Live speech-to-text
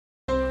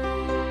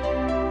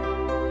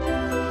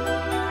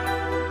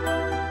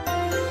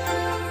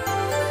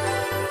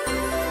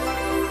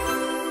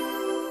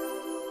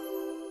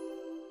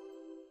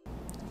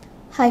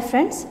Hi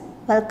friends,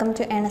 welcome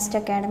to Ernest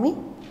Academy.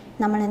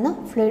 നമ്മൾ ഇന്ന്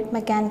fluid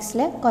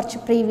mechanicsലെ കുറച്ച്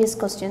previous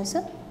questions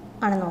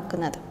ആണ്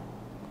നോക്കുന്നത്.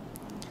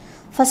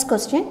 First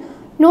question,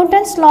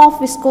 Newton's law of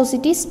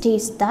viscosity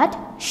states that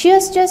shear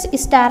stress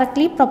is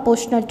directly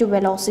proportional to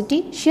velocity.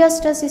 Shear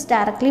stress is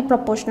directly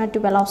proportional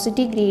to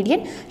velocity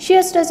gradient.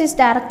 Shear stress is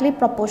directly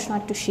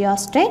proportional to shear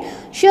strain.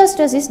 Shear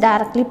stress is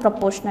directly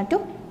proportional to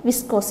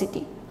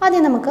viscosity.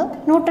 ആദ്യം നമുക്ക്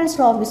Newton's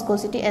law of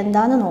viscosity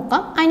എന്താണെന്ന്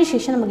നോക്കാം.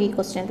 അതിനുശേഷം നമുക്ക് ഈ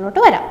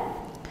ക്വസ്റ്റ്യനിലോട്ട് വരാം.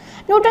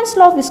 Newton's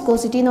law of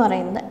viscosity എന്ന്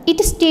പറയുന്നത് it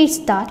states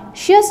that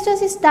shear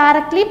stress is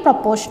directly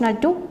proportional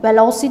to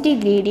velocity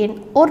gradient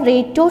or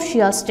rate of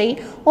shear strain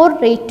or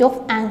rate of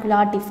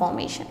angular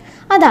deformation.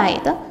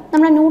 അതായത്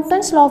നമ്മുടെ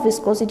Newton's law of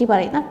viscosity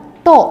പറയുന്ന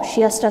ടോ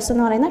shear stress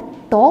എന്ന് പറയുന്ന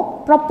to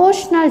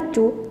proportional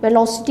to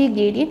velocity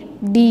gradient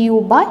du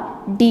by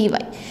dy.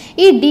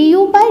 ഈ du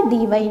by dy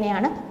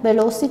നെയാണ്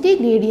velocity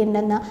gradient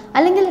എന്ന്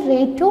അല്ലെങ്കിൽ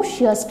rate of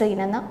shear strain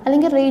എന്ന്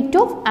അല്ലെങ്കിൽ റേറ്റ്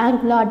ഓഫ്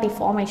ആംഗുലാർ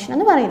ഡിഫോർമേഷൻ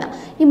എന്ന് പറയുന്നത്.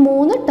 ഈ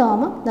മൂന്ന്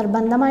ടേം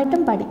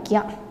നിർബന്ധമായിട്ടും പഠിക്കുക.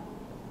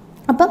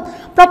 അപ്പം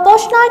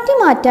പ്രൊപ്പോർഷണാലിറ്റി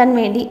മാറ്റാൻ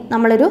വേണ്ടി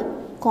നമ്മളൊരു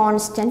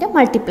കോൺസ്റ്റൻറ്റ്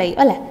മൾട്ടിപ്ലൈ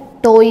ചെയ്യും അല്ലേ,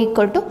 to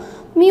equal to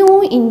mu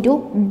into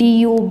D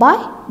U by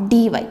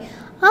D Y.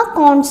 ആ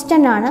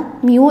കോൺസ്റ്റൻ്റ് ആണ്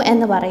മ്യൂ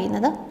എന്ന്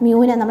പറയുന്നത്.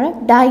 മ്യൂവിനെ നമ്മൾ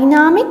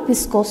ഡൈനാമിക്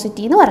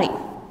വിസ്കോസിറ്റി എന്ന് പറയും.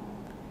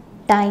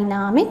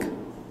 ഡൈനാമിക്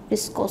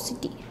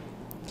വിസ്കോസിറ്റി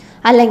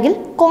അല്ലെങ്കിൽ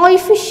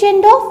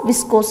കോഎഫിഷ്യൻ്റ് ഓഫ്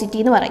വിസ്കോസിറ്റി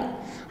എന്ന് പറയും,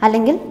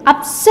 അല്ലെങ്കിൽ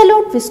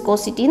അബ്സല്യൂട്ട്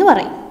വിസ്കോസിറ്റി എന്ന്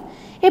പറയും.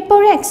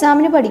 എപ്പോഴും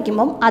എക്സാമിന്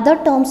പഠിക്കുമ്പം അതർ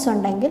ടേംസ്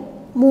ഉണ്ടെങ്കിൽ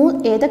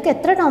ഏതൊക്കെ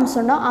എത്ര ടേംസ്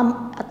ഉണ്ടോ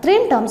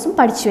അത്രയും ടേംസും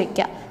പഠിച്ചു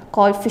വയ്ക്കുക.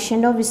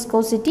 കോഎഫിഷ്യൻ്റ് ഓഫ്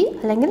വിസ്കോസിറ്റി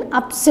അല്ലെങ്കിൽ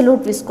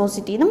അബ്സല്യൂട്ട്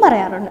വിസ്കോസിറ്റി എന്നും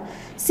പറയാറുണ്ട്.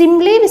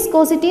 സിംപ്ലി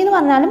വിസ്കോസിറ്റി എന്ന്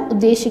പറഞ്ഞാലും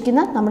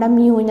ഉദ്ദേശിക്കുന്ന നമ്മുടെ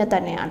മ്യൂവിനെ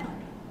തന്നെയാണ്.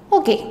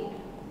 ഓക്കെ,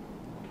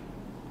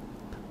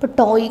 ഇപ്പോൾ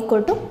to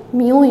equal to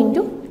mu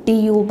into D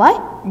U by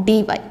D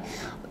Y.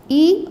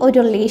 ഈ ഒരു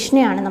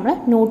റിലേഷനെയാണ് നമ്മൾ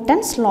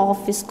ന്യൂട്ടൺസ് ലോ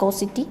ഓഫ്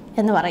വിസ്കോസിറ്റി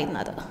എന്ന്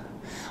പറയുന്നത്.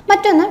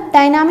 മറ്റൊന്ന്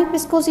ഡൈനാമിക്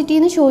വിസ്കോസിറ്റി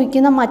എന്ന്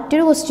ചോദിക്കുന്ന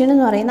മറ്റൊരു ക്വസ്റ്റ്യൻ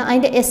എന്ന് പറയുന്നത്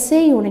അതിൻ്റെ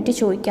SI യൂണിറ്റ്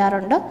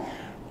ചോദിക്കാറുണ്ട്.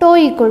 To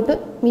equal to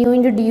mu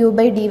into D U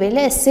by D വൈയിൽ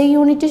SI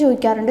unit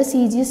ചോദിക്കാറുണ്ട്,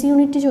 CGS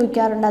യൂണിറ്റ്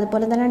ചോദിക്കാറുണ്ട്,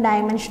 അതുപോലെ തന്നെ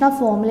ഡയമെൻഷൻ ഓഫ്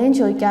ഫോർമുലയും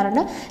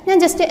ചോദിക്കാറുണ്ട്. ഞാൻ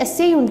ജസ്റ്റ്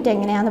SI യൂണിറ്റ്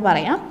എങ്ങനെയാണെന്ന്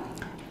പറയാം.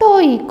 To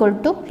equal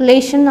to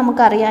relation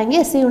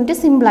നമുക്കറിയാമെങ്കിൽ SI unit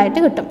സിമ്പിളായിട്ട്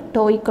കിട്ടും.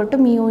 To equal to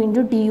mu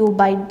into D U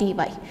by D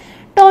Y.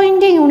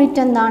 ടോയിൻ്റെ unit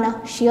എന്താണ്?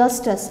 ഷിയർ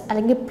സ്ട്രെസ്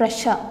അല്ലെങ്കിൽ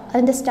പ്രഷർ.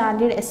 അതിൻ്റെ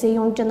സ്റ്റാൻഡേർഡ് SI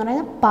യൂണിറ്റ് എന്ന്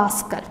പറയുന്നത്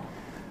പാസ്കൽ.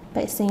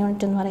 അപ്പോൾ SI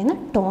യൂണിറ്റ് എന്ന് പറയുന്നത്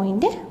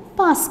ടോയിൻ്റെ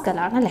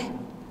പാസ്കലാണ് അല്ലേ.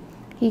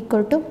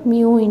 Equal to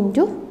mu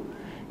into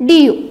D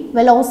U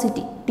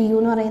velocity. D U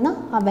എന്ന് പറയുന്ന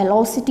ആ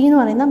വെലോസിറ്റി എന്ന്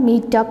പറയുന്ന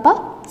മീറ്റർ പെർ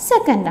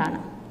സെക്കൻഡ് ആണ്.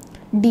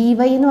 ഡി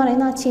വൈ എന്ന്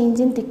പറയുന്ന ആ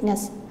ചേഞ്ച് ഇൻ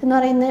തിക്നെസ് എന്ന്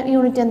പറയുന്ന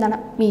യൂണിറ്റ് എന്താണ്?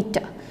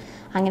 മീറ്റർ.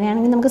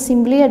 അങ്ങനെയാണെങ്കിൽ നമുക്ക്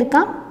സിംപ്ലി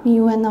എടുക്കാം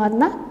മ്യൂ എന്ന്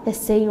പറഞ്ഞ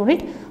SI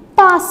unit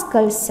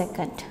Pascal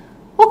second.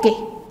 Okay,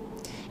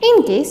 in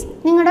case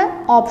നിങ്ങളുടെ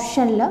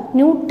ഓപ്ഷനിൽ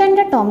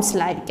ന്യൂട്ടൻ്റെ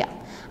ടേംസിലായിരിക്കാം.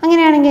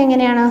 അങ്ങനെയാണെങ്കിൽ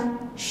എങ്ങനെയാണ്?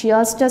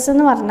 ഷിയർ സ്ട്രെസ്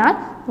എന്ന് പറഞ്ഞാൽ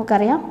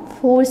നമുക്കറിയാം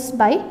ഫോഴ്സ്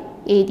ബൈ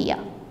ഏരിയ.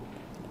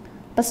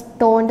 അപ്പോൾ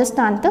ടോൻ്റെ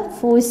സ്ഥാനത്ത്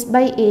ഫോഴ്സ്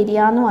ബൈ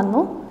ഏരിയ എന്ന്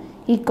വന്നു,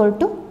 equal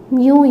to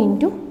mu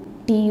into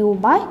T U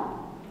by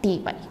T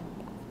Y.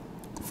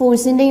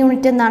 ഫോഴ്സിൻ്റെ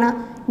unit എന്താണ്?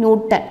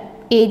 Newton.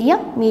 Area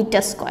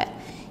metre square,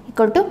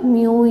 equal to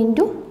mu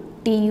into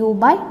T U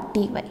by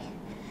T Y.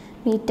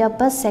 Metre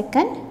per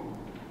second,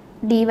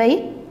 D Y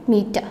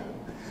metre.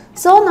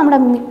 So നമ്മുടെ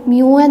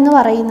mu എന്ന്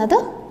പറയുന്നത്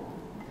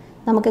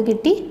നമുക്ക്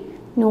കിട്ടി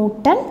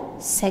newton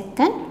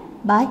second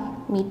by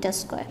metre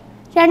square.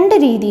 രണ്ട്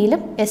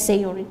രീതിയിലും SI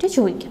unit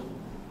ചോദിക്കാം.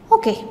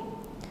 Okay,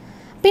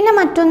 പിന്നെ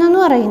മറ്റൊന്നെന്ന്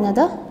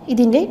പറയുന്നത്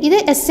ഇത്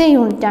SI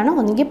യൂണിറ്റാണ്.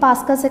 ഒന്നുകിൽ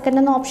പാസ്കൽ സെക്കൻഡ്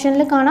എന്ന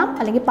ഓപ്ഷനിൽ കാണാം,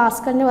 അല്ലെങ്കിൽ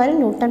പാസ്കലിന് പകരം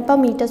newton per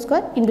metre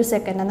square into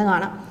second എന്ന്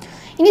കാണാം.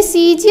 ഇനി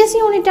CGS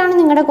യൂണിറ്റാണ്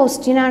നിങ്ങളുടെ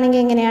ക്വസ്റ്റ്യൻ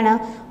ആണെങ്കിൽ എങ്ങനെയാണ്?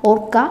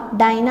 ഓർക്കുക,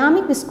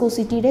 ഡൈനാമിക്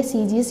വിസ്കോസിറ്റിയുടെ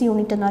CGS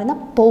യൂണിറ്റ് എന്ന്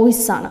പറയുന്നത്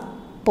പോയിസ് ആണ്.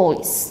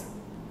 പോയിസ്.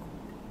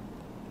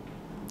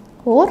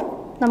 ഓർ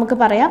നമുക്ക്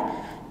പറയാം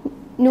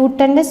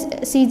ന്യൂട്ടൻ്റെ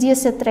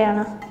CGS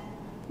എത്രയാണ്?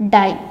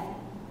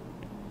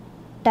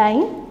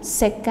 ഡൈൻ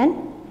സെക്കൻഡ്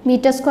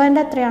മീറ്റർ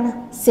സ്ക്വയറിൻ്റെ എത്രയാണ്?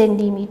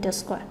 Centimetre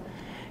square.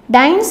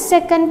 Dine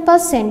second per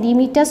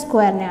centimetre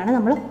സ്ക്വയറിനെയാണ്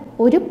നമ്മൾ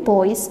ഒരു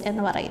പോയിസ്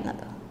എന്ന്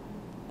പറയുന്നത്.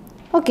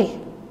 ഓക്കെ,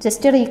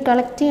 ജസ്റ്റ്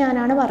റീകളക്ട്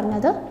ചെയ്യാനാണ്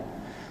പറഞ്ഞത്.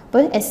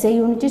 അപ്പോൾ SI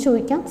യൂണിറ്റ്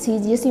ചോദിക്കാം,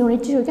 CGS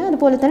യൂണിറ്റ് ചോദിക്കാം,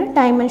 അതുപോലെ തന്നെ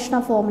ഡയമെൻഷൻ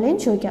ഓഫ് ഫോർമുലയും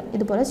ചോദിക്കാം.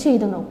 ഇതുപോലെ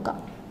ചെയ്ത് നോക്കാം.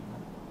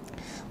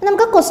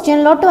 നമുക്ക്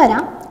ക്വസ്റ്റ്യനിലോട്ട്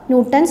വരാം.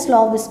 ന്യൂട്ടൺസ് ലോ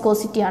ഓഫ്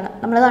വിസ്കോസിറ്റി ആണ്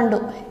നമ്മൾ കണ്ടു.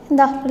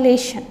 എന്താ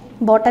റിലേഷൻ?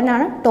 ഇമ്പോർട്ടൻ്റ്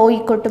ആണ്. To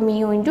equal to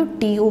mu into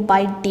D U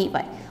by D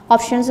Y.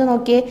 Options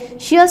നോക്കിയേ.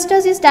 Shear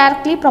stress is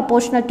directly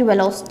proportional to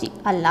velocity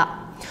അല്ല.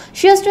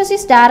 Shear stress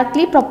is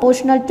directly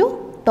proportional to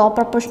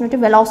proportional to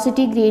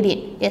velocity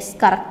gradient. Yes,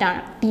 correct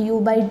ആണ്. D U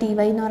by D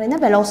Y എന്ന് പറയുന്ന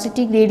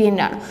velocity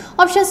gradient ആണ്.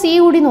 Option C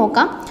കൂടി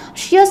നോക്കാം.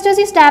 Shear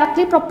stress is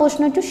directly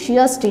proportional to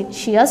shear strain.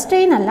 Shear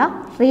strain അല്ല,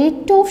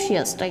 rate of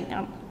shear strain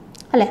ആണ്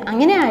അല്ലേ.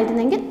 അങ്ങനെ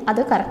ആയിരുന്നെങ്കിൽ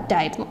അത് കറക്റ്റ്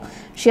ആയിരുന്നു.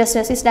 Shear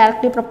stress is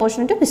directly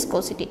proportional to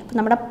viscosity. അപ്പോൾ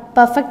നമ്മുടെ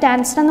പെർഫെക്റ്റ്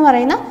ആൻസർ എന്ന്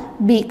പറയുന്ന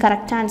B.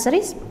 Correct answer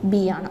is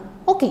B ആണ്.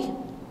 ഓക്കെ,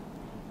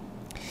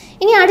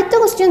 ഇനി അടുത്ത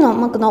ക്വസ്റ്റ്യൻ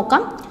നമുക്ക്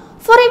നോക്കാം.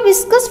 For a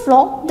viscous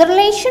flow, the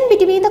relation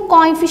between the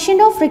coefficient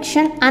of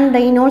friction and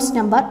Reynolds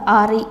number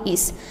Re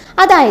is.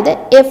 അതായത്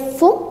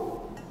എഫും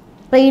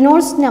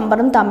റെയ്നോൾഡ്സ്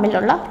നമ്പറും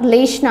തമ്മിലുള്ള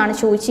റിലേഷനാണ്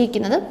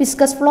ചോദിച്ചിരിക്കുന്നത്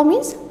വിസ്കസ് ഫ്ലോ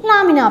മീൻസ്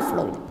ലാമിനാർ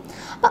ഫ്ലോയിൽ.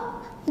 അപ്പം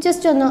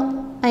ജസ്റ്റ് ഒന്ന്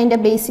അതിൻ്റെ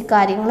ബേസിക്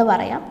കാര്യങ്ങൾ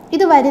പറയാം.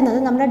 ഇത് വരുന്നത്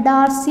നമ്മുടെ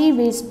ഡാർസി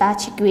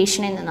വെയ്സ്ബാച്ച്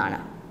ഇക്വേഷനിൽ നിന്നാണ്.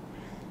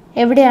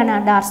 എവിടെയാണ്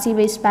ഡാർസി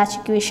വെയ്സ്ബാച്ച്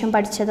ഇക്വേഷൻ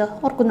പഠിച്ചത്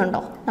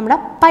ഓർക്കുന്നുണ്ടോ? നമ്മുടെ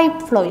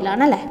പൈപ്പ്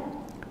ഫ്ലോയിലാണ് അല്ലേ?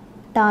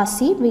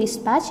 Darcy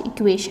വെയ്സ്ബാച്ച്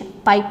equation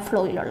pipe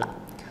ഫ്ലോയിലുള്ള.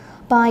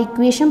 അപ്പോൾ ആ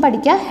ഇക്വേഷൻ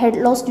പഠിക്കുക. Head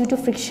loss due to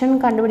friction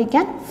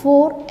കണ്ടുപിടിക്കാൻ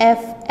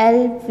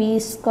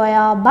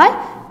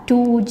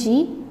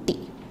 4FLV²/2GT.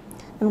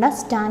 നമ്മുടെ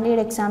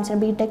സ്റ്റാൻഡേർഡ് എക്സാംസിന്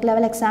ബിടെക്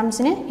ലെവൽ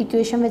എക്സാംസിന്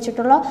ഇക്വേഷൻ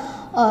വെച്ചിട്ടുള്ള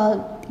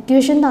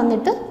ഇക്വേഷൻ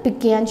തന്നിട്ട്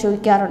പിക്ക് ചെയ്യാൻ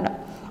ചോദിക്കാറുണ്ട്.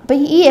 അപ്പോൾ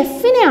ഈ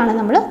എഫിനെയാണ്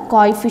നമ്മൾ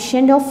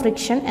കോയിഫിഷ്യൻ്റ് ഓഫ്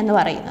ഫ്രിക്ഷൻ എന്ന്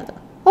പറയുന്നത്.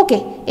 ഓക്കെ,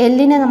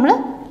 എല്ലിനെ നമ്മൾ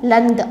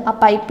ലെന്ത്, ആ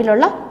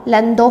പൈപ്പിലുള്ള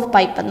ലെന്ത് ഓഫ്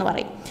പൈപ്പ് എന്ന്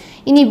പറയും.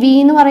 ഇനി വി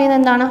എന്ന് പറയുന്നത്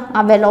എന്താണ്? ആ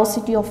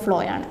വെലോസിറ്റി ഓഫ് ഫ്ലോ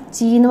ആണ്.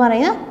 ജി എന്ന്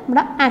പറയുന്നത്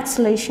നമ്മുടെ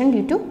acceleration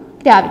due to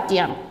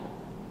ഗ്രാവിറ്റിയാണ്.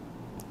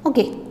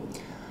 Okay,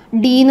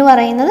 D എന്ന്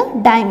പറയുന്നത്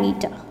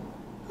ഡയമീറ്റർ.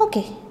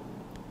 ഓക്കെ,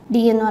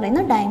 ഡി എന്ന്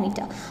പറയുന്നത്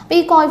ഡയമീറ്റർ. അപ്പോൾ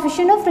ഈ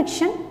കോയിഫിഷ്യൻ്റ് ഓഫ്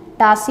ഫ്രിക്ഷൻ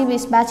ഡാർസി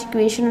വെയ്സ്ബാച്ച്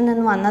ഇക്വേഷനിൽ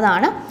നിന്ന്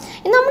വന്നതാണ്.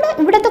 നമ്മുടെ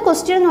ഇവിടുത്തെ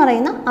ക്വസ്റ്റ്യൻ എന്ന്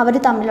പറയുന്നത് അവർ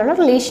തമ്മിലുള്ള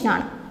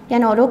റിലേഷനാണ്.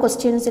 ഞാൻ ഓരോ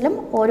ക്വസ്റ്റ്യൻസിലും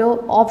ഓരോ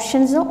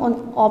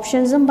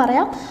ഓപ്ഷൻസും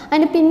പറയാം.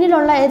 അതിന്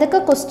പിന്നിലുള്ള ഏതൊക്കെ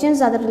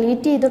ക്വസ്റ്റ്യൻസ് അത്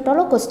റിലേറ്റ്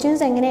ചെയ്തിട്ടുള്ള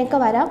ക്വസ്റ്റ്യൻസ് എങ്ങനെയൊക്കെ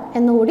വരാം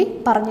എന്നുകൂടി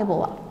പറഞ്ഞു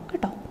പോവാം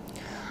കേട്ടോ.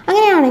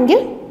 അങ്ങനെയാണെങ്കിൽ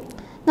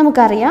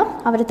നമുക്കറിയാം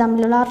അവർ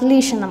തമ്മിലുള്ള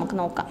റിലേഷൻ നമുക്ക്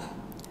നോക്കാം.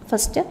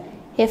 ഫസ്റ്റ്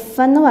എഫ്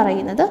എന്ന്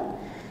പറയുന്നത്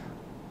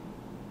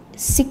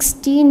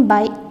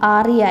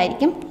 16/RE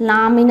ആയിരിക്കും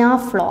ലാമിനാർ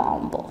ഫ്ലോ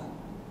ആകുമ്പോൾ.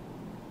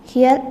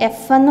 ഹിയർ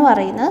എഫ് എന്ന്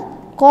പറയുന്നത്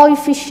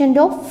കോയിഫിഷ്യൻ്റ്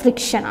ഓഫ്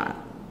ഫ്രിക്ഷൻ ആണ്.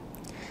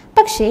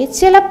 പക്ഷേ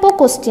ചിലപ്പോൾ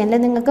ക്വസ്റ്റ്യനിൽ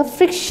നിങ്ങൾക്ക്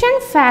ഫ്രിക്ഷൻ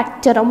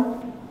ഫാക്ടറും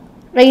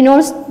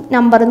റെയ്നോൾഡ്സ്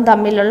നമ്പറും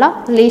തമ്മിലുള്ള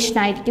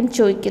റിലേഷനായിരിക്കും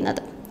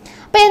ചോദിക്കുന്നത്.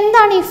 അപ്പോൾ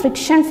എന്താണ് ഈ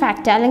ഫ്രിക്ഷൻ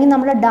ഫാക്ടർ അല്ലെങ്കിൽ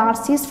നമ്മുടെ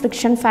ഡാർസീസ്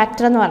ഫ്രിക്ഷൻ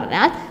ഫാക്ടർ എന്ന്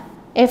പറഞ്ഞാൽ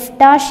F'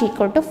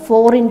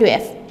 4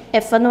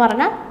 എഫ് എന്ന്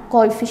പറഞ്ഞാൽ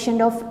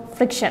coefficient of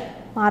friction.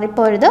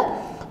 മാറിപ്പോയത്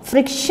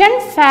friction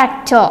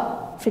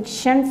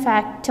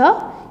factor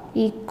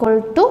equal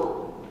to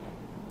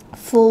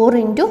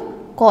 4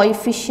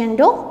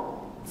 coefficient of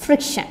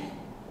friction.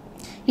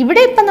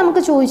 ഇവിടെ ഇപ്പം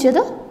നമുക്ക്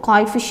ചോദിച്ചത്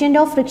കോയിഫിഷ്യൻ്റ്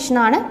ഓഫ് ഫ്രിക്ഷൻ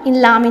ആണ് ഇൻ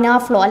ലാമിനാർ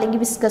ഫ്ലോ അല്ലെങ്കിൽ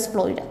വിസ്കസ്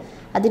ഫ്ലോയിൽ.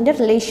 അതിൻ്റെ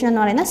റിലേഷൻ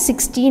എന്ന് പറയുന്നത്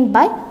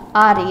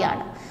 16/RE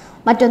ആണ്.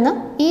 മറ്റൊന്ന്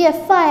ഈ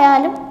എഫ്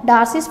ആയാലും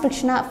ഡാർസീസ്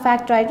ഫ്രിക്ഷൻ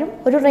ഫാക്ടറായിട്ടും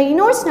ഒരു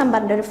റെയ്നോൾഡ്സ്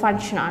നമ്പറിൻ്റെ ഒരു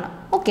ഫംഗ്ഷനാണ്.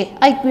 ഓക്കെ,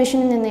 ആ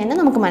ഇക്വേഷനിൽ നിന്ന് തന്നെ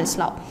നമുക്ക്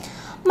മനസ്സിലാവും.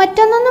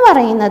 മറ്റൊന്നെന്ന്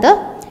പറയുന്നത്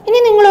ഇനി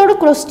നിങ്ങളോട്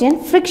ക്വസ്റ്റ്യൻ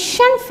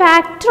ഫ്രിക്ഷൻ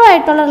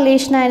ഫാക്ടറായിട്ടുള്ള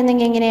റിലേഷൻ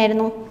ആയിരുന്നെങ്കിൽ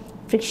എങ്ങനെയായിരുന്നു?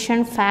 ഫ്രിക്ഷൻ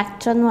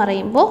ഫാക്ടർ എന്ന്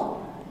പറയുമ്പോൾ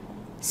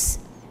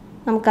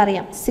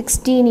നമുക്കറിയാം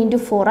 16 ×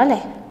 4 അല്ലേ?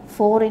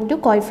 4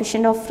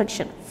 കോയിഫിഷ്യൻ്റ് ഓഫ്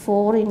ഫ്രിക്ഷൻ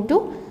 4 ×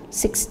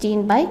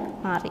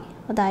 16/RE,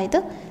 അതായത്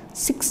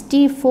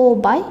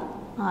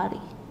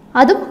 64/RE.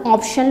 അതും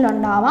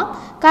ഓപ്ഷനിലുണ്ടാവാം.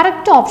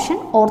 കറക്റ്റ് ഓപ്ഷൻ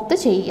ഓർത്ത്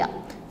ചെയ്യുക.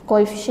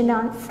 കോയിഫിഷ്യൻ്റ്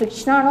ആണ്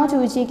ഫ്രിക്ഷൻ ആണോ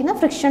ചോദിച്ചിരിക്കുന്നത്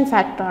ഫ്രിക്ഷൻ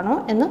ഫാക്ടർ ആണോ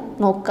എന്ന്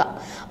നോക്കുക.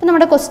 അപ്പോൾ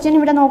നമ്മുടെ ക്വസ്റ്റ്യൻ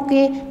ഇവിടെ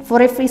നോക്കിയേ. Four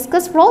A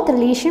viscous flow the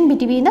relation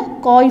between the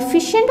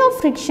coefficient of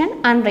friction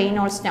and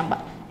Reynolds number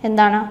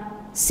എന്താണ്?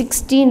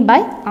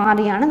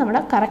 16/RE ആണ്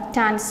നമ്മുടെ കറക്റ്റ്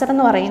ആൻസർ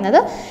എന്ന് പറയുന്നത്.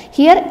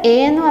 ഹിയർ എ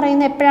എന്ന്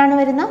പറയുന്നത് എപ്പോഴാണ്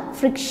വരുന്നത്?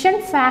 ഫ്രിക്ഷൻ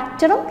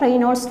ഫാക്ടറും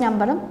റെയ്നോൾഡ്സ്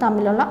നമ്പറും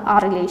തമ്മിലുള്ള ആ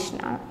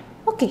റിലേഷനാണ്.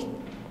 ഓക്കെ,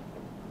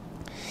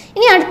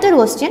 ഇനി അടുത്തൊരു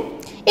question.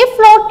 A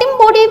floating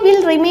body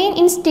will remain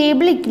in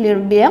stable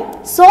equilibrium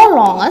so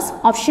long as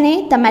option A,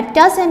 the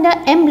metacenter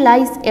M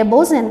lies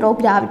above center of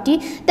gravity,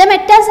 the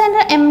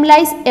metacenter M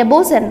lies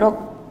above center of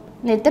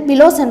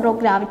below center of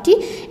gravity,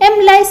 M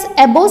lies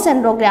above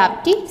center of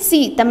gravity, C,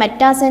 the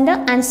metacenter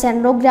and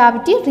center of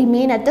gravity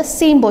remain at the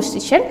same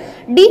position,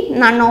 D,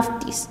 none of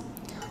these.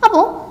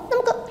 അപ്പോൾ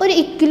നമുക്ക് ഒരു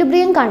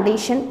equilibrium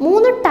condition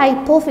 3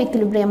 type of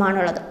equilibrium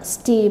ആണുള്ളത്.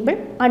 Stable,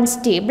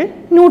 unstable,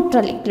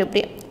 neutral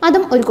equilibrium.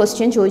 അതും ഒരു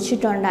question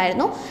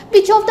ചോദിച്ചിട്ടുണ്ടായിരുന്നു.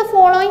 Which of the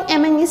following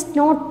among is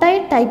not A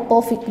type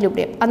of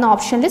equilibrium? അന്ന്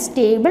ഓപ്ഷനിൽ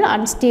stable,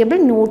 unstable,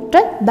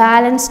 neutral,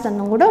 balanced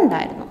എന്നും കൂടെ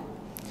ഉണ്ടായിരുന്നു.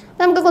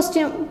 നമുക്ക്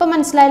ക്വസ്റ്റ്യൻ ഇപ്പം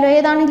മനസ്സിലായല്ലോ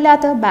ഏതാണ്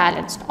ഇല്ലാത്തത്?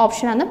 ബാലൻസ്ഡ്.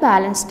 ഓപ്ഷൻ അന്ന്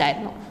ബാലൻസ്ഡ്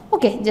ആയിരുന്നു.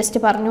 ഓക്കെ, ജസ്റ്റ്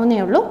പറഞ്ഞു എന്നേ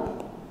ഉള്ളൂ.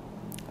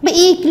 അപ്പോൾ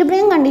ഈ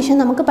ഇക്വിലിബ്രിയം കണ്ടീഷൻ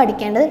നമുക്ക്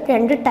പഠിക്കേണ്ടത്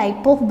 2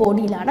 type of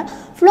ബോഡിയിലാണ്.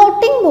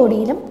 Floating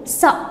ബോഡിയിലും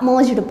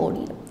submerged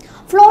ബോഡിയിലും.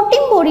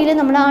 Floating ബോഡിയിൽ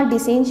നമ്മൾ ആ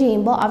ഡിസൈൻ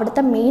ചെയ്യുമ്പോൾ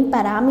അവിടുത്തെ മെയിൻ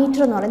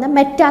പാരാമീറ്റർ എന്ന് പറയുന്നത്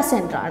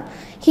മെറ്റാസെൻറ്റർ ആണ്.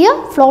 ഹിയർ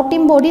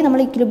ഫ്ലോട്ടിംഗ് ബോഡി നമ്മൾ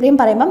ഇക്വിലിബ്രിയം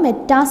പറയുമ്പോൾ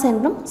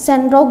മെറ്റാസെൻറ്ററും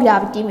സെൻറ്റർ ഓഫ്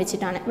ഗ്രാവിറ്റിയും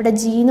വെച്ചിട്ടാണ്. ഇവിടെ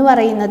ജി എന്ന്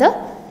പറയുന്നത്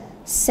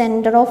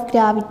സെൻറ്റർ ഓഫ്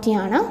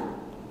ഗ്രാവിറ്റിയാണ്.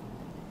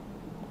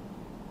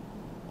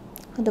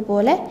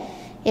 അതുപോലെ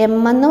എം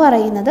എന്ന്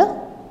പറയുന്നത്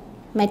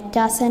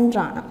മെറ്റാസെൻറ്റർ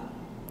ആണ്.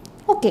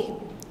 ഓക്കെ,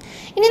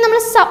 ഇനി നമ്മൾ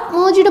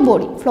സബ്മേർജ്ഡ്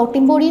ബോഡി,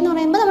 ഫ്ലോട്ടിംഗ് ബോഡി എന്ന്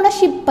പറയുമ്പോൾ നമ്മുടെ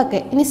ഷിപ്പൊക്കെ.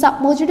 ഇനി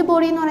സബ്മേർജ്ഡ്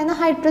ബോഡി എന്ന് പറയുന്നത്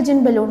ഹൈഡ്രജൻ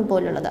ബലൂൺ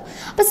പോലുള്ളത്.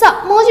 അപ്പോൾ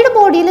സബ്മേർജ്ഡ്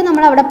ബോഡിയിൽ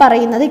നമ്മൾ അവിടെ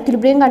പറയുന്നത്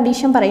ഇക്വിലിബ്രിയം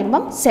കണ്ടീഷൻ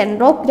പറയുമ്പം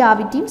centre of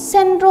ഗ്രാവിറ്റിയും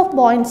centre of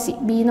buoyancy,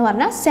 B എന്ന്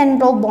പറഞ്ഞാൽ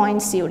സെൻറ്റർ ഓഫ്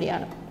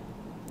ബോയൻസിയോടെയാണ്.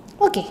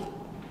 ഓക്കെ,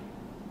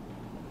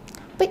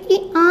 അപ്പോൾ ഈ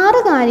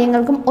 6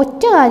 കാര്യങ്ങൾക്കും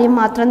ഒറ്റ കാര്യം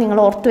മാത്രം നിങ്ങൾ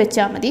ഓർത്ത്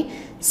വെച്ചാൽ മതി.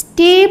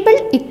 സ്റ്റേബിൾ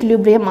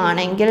ഇക്വിലിബ്രിയം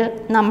ആണെങ്കിൽ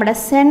നമ്മുടെ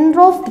സെൻറ്റർ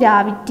ഓഫ്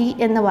ഗ്രാവിറ്റി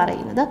എന്ന്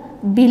പറയുന്നത്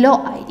ബിലോ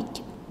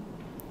ആയിരിക്കും.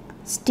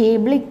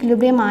 സ്റ്റേബിൾ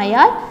ഇക്വിലിബ്രിയം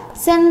ആയാൽ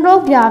സെൻറ്റർ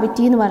ഓഫ്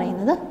ഗ്രാവിറ്റി എന്ന്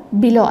പറയുന്നത്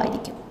ബിലോ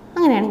ആയിരിക്കും.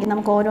 അങ്ങനെയാണെങ്കിൽ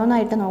നമുക്ക്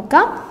ഓരോന്നായിട്ട്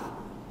നോക്കാം.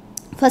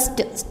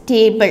 First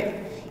stable,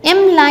 M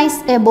lies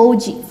above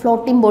G.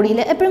 Floating ബോഡിയിൽ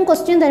എപ്പോഴും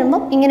ക്വസ്റ്റ്യൻ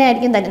തരുമ്പോൾ ഇങ്ങനെ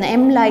ആയിരിക്കും തരുന്നത്,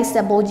 എം ലൈസ്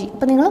എബോവ് ജി.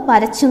 അപ്പോൾ നിങ്ങൾ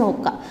വരച്ച്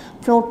നോക്കുക.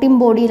 Floating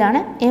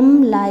ബോഡിയിലാണ് M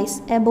lies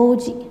above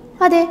G.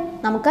 അതെ,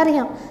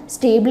 നമുക്കറിയാം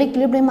സ്റ്റേബിൾ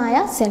ഇക്വിലിബ്രിയം ആയ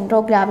സെൻറ്റർ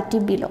ഓഫ് ഗ്രാവിറ്റി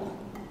ബിലോ.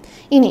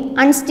 ഇനി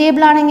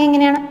അൺസ്റ്റേബിൾ ആണെങ്കിൽ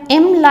എങ്ങനെയാണ്?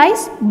 M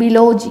lies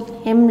below G,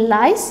 M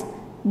lies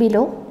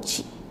below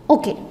G.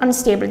 Okay,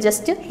 unstable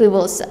just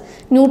reverse.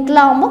 Neutral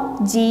ആകുമ്പോൾ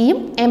ജിയും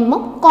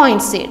എമ്മും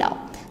കോയിൻസൈഡ് ആവും.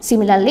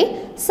 സിമിലർലി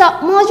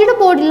സബ്മേർജ്ഡ്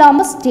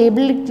ബോഡിയിലാകുമ്പോൾ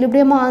സ്റ്റേബിൾ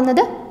ഇക്വിലിബ്രിയം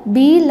ആകുന്നത്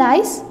ബി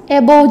ലൈസ്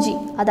എബോവ് ജി.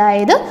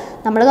 അതായത്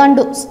നമ്മൾ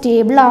കണ്ടു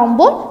സ്റ്റേബിൾ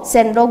ആകുമ്പോൾ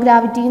സെൻറ്റർ ഓഫ്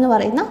ഗ്രാവിറ്റി എന്ന്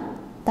പറയുന്ന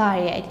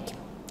താഴെയായിരിക്കും.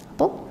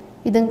 അപ്പോൾ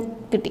ഇതും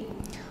കിട്ടി.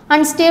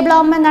 അൺസ്റ്റേബിൾ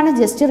ആകുമ്പോൾ എന്താണ്?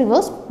 Just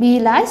reverse, B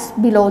lies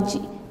below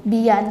G.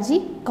 B and G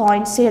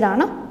coincide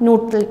ആണ്,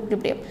 ന്യൂട്രൽ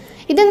ഇക്വിലിബ്രിയം.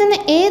 ഇതിൽ നിന്ന്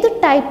ഏത്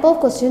ടൈപ്പ് ഓഫ്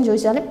ക്വസ്റ്റ്യൻ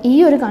ചോദിച്ചാലും ഈ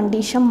ഒരു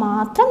കണ്ടീഷൻ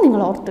മാത്രം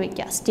നിങ്ങൾ ഓർത്ത്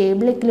വയ്ക്കുക.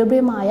 സ്റ്റേബിൾ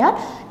ഇക്വിലിബ്രിയം ആയാൽ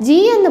ജി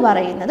എന്ന്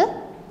പറയുന്നത്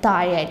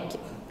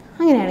താഴെയായിരിക്കും.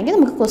 അങ്ങനെയാണെങ്കിൽ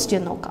നമുക്ക്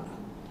ക്വസ്റ്റ്യൻ നോക്കാം.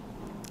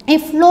 A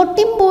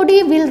floating body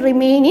will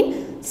remain in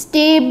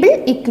stable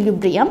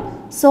equilibrium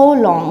so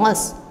long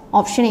as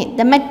option A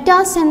the meta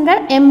centre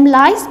M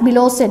lies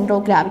below centre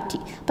of gravity.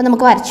 അപ്പോൾ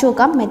നമുക്ക് വരച്ചു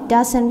നോക്കാം. Meta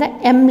centre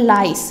M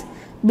lies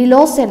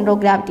below centre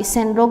of gravity,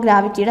 centre of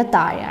ഗ്രാവിറ്റിയുടെ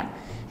താഴെയാണ്.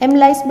 M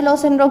lies below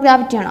centre of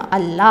gravity ആണോ?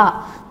 അല്ല.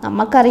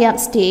 നമുക്കറിയാം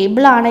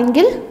stable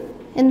ആണെങ്കിൽ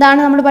എന്താണ്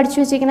നമ്മൾ പഠിച്ചു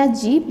വെച്ചിരിക്കുന്നത്?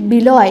 ജി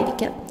ബിലോ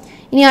ആയിരിക്കണം.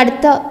 ഇനി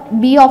അടുത്ത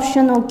ബി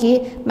ഓപ്ഷൻ നോക്കിയേ.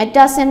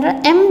 Meta centre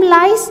M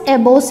lies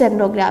above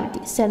centre of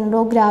gravity, centre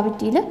of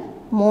ഗ്രാവിറ്റിയിൽ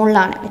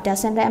മുകളിലാണ് meta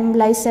centre M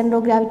lies centre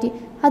of gravity.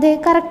 അതെ,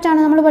 കറക്റ്റാണ്,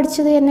 നമ്മൾ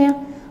പഠിച്ചത് തന്നെയാണ്.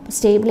 അപ്പോൾ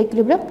സ്റ്റേബിൾ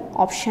ഇക്വിലിബ്രിയം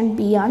ഓപ്ഷൻ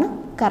ബി ആണ്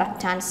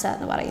കറക്റ്റ് ആൻസർ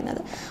എന്ന്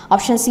പറയുന്നത്.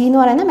 ഓപ്ഷൻ സി എന്ന്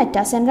പറയുന്നത്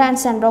meta centre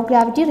and centre of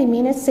gravity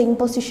remain at same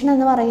position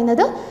എന്ന്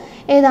പറയുന്നത്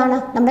ഏതാണ്?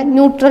 നമ്മുടെ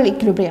ന്യൂട്രൽ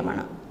ഇക്വിലിബ്രിയം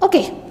ആണ്.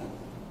 ഓക്കെ,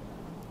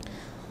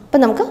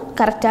 അപ്പോൾ നമുക്ക്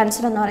കറക്റ്റ്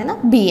ആൻസർ എന്ന്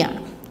പറയുന്നത് ബി ആണ്.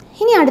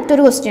 ഇനി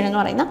അടുത്തൊരു ക്വസ്റ്റ്യൻ എന്ന്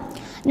പറയുന്നത്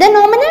the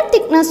nominal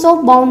thickness of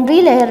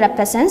boundary layer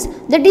represents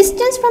the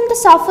distance from the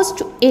surface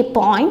to a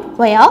point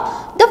where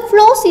the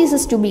flow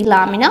ceases to be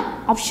laminar.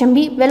 Option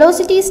B,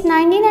 velocity is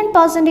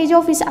 99%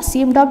 of its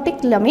assumed optic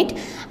limit.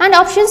 And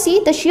option C,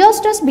 the shear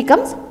stress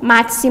becomes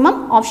maximum.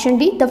 Option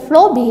D, the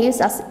flow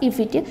behaves as if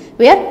it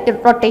were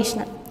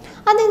rotational.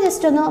 അത്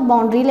just ഒന്ന്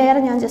boundary layer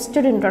ഞാൻ just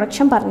ഒരു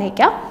introduction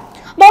പറഞ്ഞേക്കാം.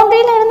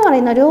 Boundary layer എന്ന്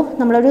പറയുന്ന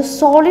നമ്മളൊരു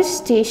solid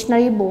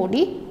stationery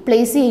body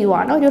place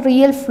ചെയ്യുവാണ് ഒരു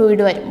റിയൽ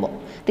ഫ്ലൂയിഡ് വരുമ്പോൾ.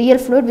 Real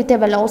fluid with a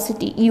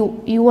velocity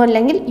U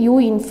അല്ലെങ്കിൽ യു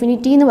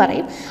ഇൻഫിനിറ്റി എന്ന്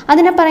പറയും.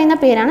 അതിനെ പറയുന്ന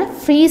പേരാണ്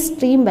free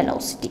stream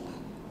velocity.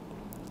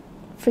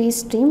 Free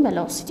stream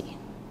velocity.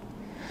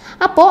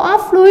 അപ്പോൾ ആ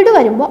ഫ്ലൂയിഡ്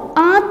വരുമ്പോൾ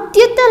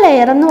ആദ്യത്തെ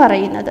ലെയർ എന്ന്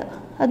പറയുന്നത്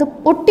അത്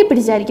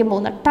ഒട്ടിപ്പിടിച്ചായിരിക്കും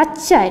പോകുന്നത്,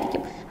 ടച്ച്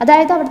ആയിരിക്കും.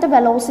 അതായത് അവിടുത്തെ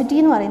വെലോസിറ്റി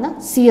എന്ന് പറയുന്നത്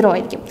 0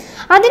 ആയിരിക്കും.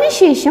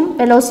 അതിനുശേഷം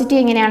വെലോസിറ്റി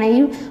എങ്ങനെയാണ്? ഈ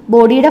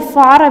ബോഡിയുടെ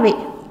ഫാർ അവേ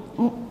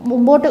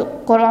മുമ്പോട്ട്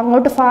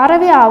അങ്ങോട്ട് ഫാർ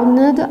അവേ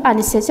ആവുന്നത്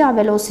അനുസരിച്ച് ആ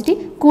വെലോസിറ്റി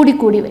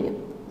കൂടിക്കൂടി വരും.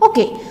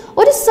 ഓക്കെ,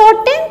 ഒരു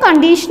സർട്ടൻ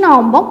കണ്ടീഷൻ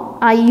ആകുമ്പം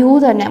ആ യു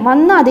തന്നെ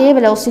വന്ന അതേ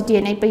വെലോസിറ്റി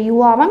തന്നെ, ഇപ്പോൾ യു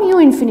ആവാം യു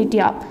ഇൻഫിനിറ്റി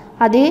ആവാം,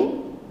 അതേ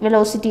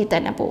വെലോസിറ്റി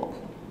തന്നെ പോവും.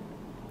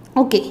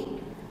 ഓക്കെ,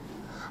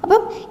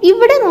 അപ്പം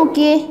ഇവിടെ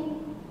നോക്കിയേ,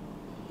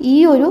 ഈ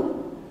ഒരു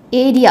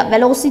ഏരിയ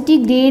വെലോസിറ്റി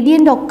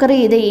ഗ്രേഡിയൻ്റ് ഒക്കർ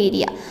ചെയ്ത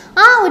ഏരിയ,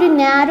 ആ ഒരു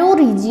നാരോ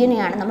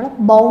റീജിയനെയാണ് നമ്മൾ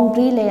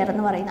ബൗണ്ടറി ലെയർ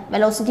എന്ന് പറയുന്നത്.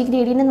 വെലോസിറ്റി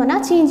ഗ്രേഡിയൻ്റ് എന്ന്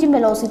പറഞ്ഞാൽ ചേഞ്ച് ഇൻ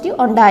വെലോസിറ്റി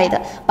ഉണ്ടായത്.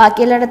 ബാക്കി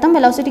എല്ലായിടത്തും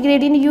വെലോസിറ്റി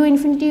ഗ്രേഡിയൻ്റ് യു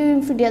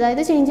ഇൻഫിനിറ്റി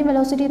അതായത് ചേഞ്ച് ഇൻ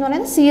വെലോസിറ്റി എന്ന്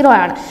പറയുന്നത് 0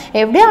 ആണ്.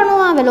 എവിടെയാണോ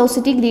ആ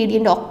വെലോസിറ്റി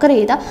ഗ്രേഡിയൻ്റ് ഒക്കർ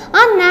ചെയ്ത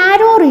ആ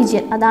നാരോ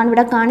റീജിയൻ, അതാണ്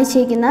ഇവിടെ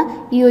കാണിച്ചേക്കുന്ന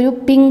ഈ ഒരു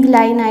പിങ്ക്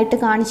ലൈനായിട്ട്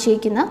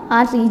കാണിച്ചേക്കുന്ന ആ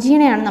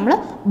റീജിയനെയാണ് നമ്മൾ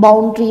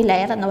ബൗണ്ടറി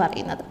ലെയർ എന്ന്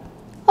പറയുന്നത്.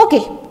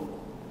 ഓക്കെ,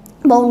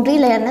 ബൗണ്ടറി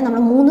ലെയറിനെ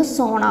നമ്മൾ 3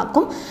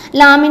 സോണാക്കും.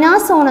 Laminar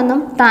സോണെന്നും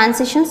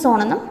transition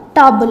സോണെന്നും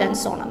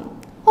turbulence സോണെന്നും.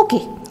 ഓക്കെ,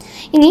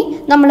 ഇനി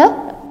നമ്മൾ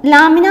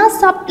ലാമിനാർ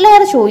സബ്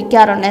ലെയർ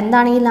ചോദിക്കാറുണ്ട്.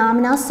 എന്താണ് ഈ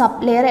ലാമിനാർ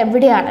സബ് ലെയർ?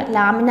 എവിടെയാണ്?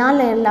 Laminar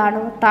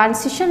ലെയറിലാണോ,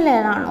 transition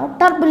ലെയറാണോ,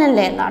 turbulent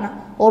ലെയറിലാണോ?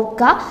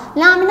 ഓർക്കുക,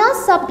 laminar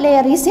sub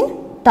layer is in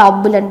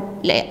turbulent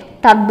layer,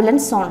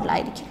 turbulent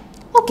സോണിലായിരിക്കും.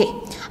 Okay,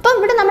 അപ്പം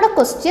ഇവിടെ നമ്മുടെ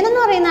ക്വസ്റ്റ്യൻ എന്ന്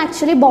പറയുന്നത്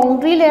ആക്ച്വലി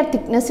ബൗണ്ടറി ലെയർ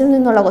തിക്നെസ്സിൽ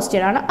നിന്നുള്ള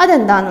ക്വസ്റ്റ്യൻ ആണ്.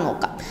 അതെന്താണെന്ന്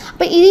നോക്കാം.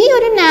 അപ്പോൾ ഈ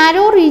ഒരു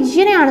നാരോ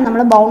റീജിയനെയാണ്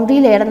നമ്മൾ ബൗണ്ടറി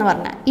ലെയർ എന്ന്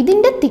പറഞ്ഞാൽ,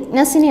 ഇതിൻ്റെ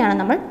തിക്നെസ്സിനെയാണ്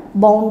നമ്മൾ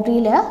ബൗണ്ടറി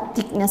ലെയർ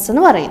തിക്നെസ്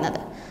എന്ന് പറയുന്നത്.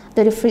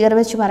 അതൊരു ഫിഗർ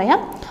വെച്ച് പറയാം.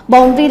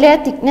 ബൗണ്ടറി ലെയർ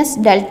തിക്നെസ്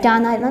ഡെൽറ്റ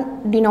എന്നാണ്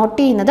ഡിനോട്ട്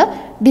ചെയ്യുന്നത്.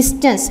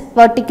 ഡിസ്റ്റൻസ്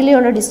വെർട്ടിക്കലി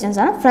ഉള്ള ഡിസ്റ്റൻസ്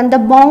ആണ് ഫ്രം ദ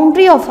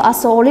ബൗണ്ടറി ഓഫ് ആ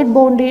സോളിഡ്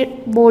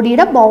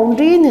ബോഡിയുടെ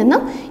ബൗണ്ടറിയിൽ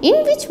നിന്നും in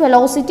which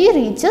velocity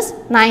reaches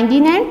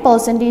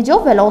 99%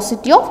 of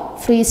velocity of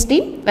free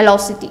stream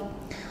velocity.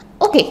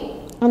 Okay,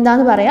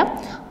 എന്താണെന്ന് പറയാം.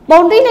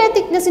 ബൗണ്ടറി ലെയർ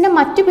തിക്നെസ്സിൻ്റെ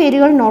മറ്റു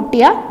പേരുകൾ നോട്ട്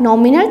ചെയ്യുക.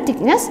 നോമിനൽ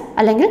തിക്നെസ്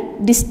അല്ലെങ്കിൽ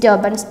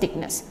ഡിസ്റ്റർബൻസ്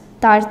തിക്നെസ്.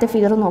 താഴത്തെ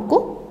ഫിഗർ നോക്കൂ,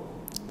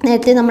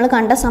 നേരത്തെ നമ്മൾ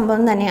കണ്ട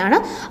സംഭവം തന്നെയാണ്.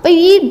 അപ്പോൾ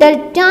ഈ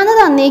ഡെൽറ്റ എന്ന്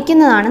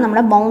തന്നേക്കുന്നതാണ്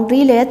നമ്മുടെ ബൗണ്ടറി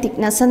ലെയർ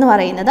തിക്നെസ് എന്ന്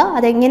പറയുന്നത്.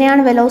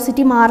 അതെങ്ങനെയാണ്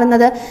വെലോസിറ്റി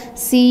മാറുന്നത്?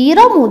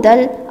 0 മുതൽ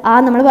ആ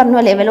നമ്മൾ പറഞ്ഞു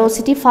അല്ലേ,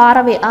 വെലോസിറ്റി ഫാർ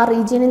അവേ, ആ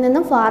റീജിയനിൽ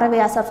നിന്നും ഫാർ അവേ,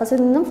 ആ സർഫസിൽ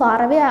നിന്നും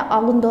ഫാർ അവേ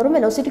ആകും തോറും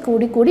വെലോസിറ്റി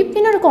കൂടി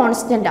പിന്നെ ഒരു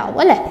കോൺസ്റ്റൻ്റ്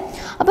ആവും അല്ലേ.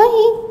 അപ്പോൾ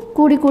ഈ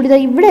കൂടി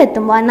ഇവിടെ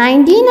എത്തുമ്പോൾ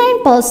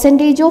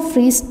 99% ഓഫ്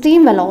ഫ്രീ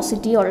സ്ട്രീം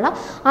വെലോസിറ്റി ഉള്ള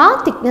ആ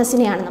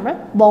തിക്നെസ്സിനെയാണ് നമ്മൾ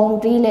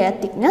ബൗണ്ടറി ലെയർ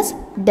തിക്നെസ്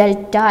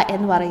ഡെൽറ്റ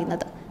എന്ന്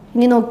പറയുന്നത്.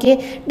 ഇനി നോക്കിയേ,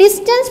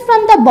 distance from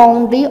the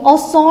boundary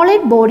of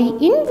solid body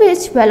in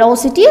which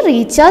velocity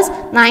reaches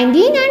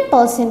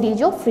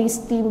 99% of free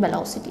stream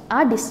velocity. ആ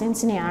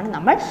ഡിസ്റ്റൻസിനെയാണ്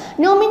നമ്മൾ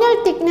നോമിനൽ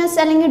തിക്നെസ്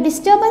അല്ലെങ്കിൽ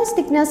ഡിസ്റ്റർബൻസ്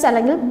തിക്നെസ്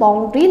അല്ലെങ്കിൽ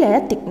ബൗണ്ടറി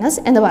ലെയർ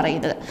തിക്നെസ് എന്ന്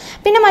പറയുന്നത്.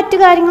 പിന്നെ മറ്റു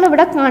കാര്യങ്ങൾ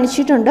ഇവിടെ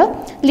കാണിച്ചിട്ടുണ്ട്,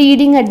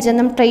 ലീഡിങ് എഡ്ജ്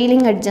എന്നും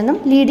ട്രെയിലിംഗ് എഡ്ജ് എന്നും.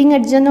 ലീഡിങ്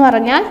എഡ്ജ് എന്ന്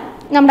പറഞ്ഞാൽ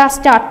നമ്മുടെ ആ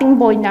സ്റ്റാർട്ടിംഗ്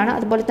പോയിൻ്റാണ്,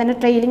 അതുപോലെ തന്നെ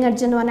ട്രെയിലിംഗ്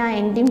എഡ്ജ് എന്ന് പറഞ്ഞാൽ ആ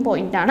എൻഡിങ്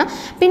പോയിൻ്റാണ്.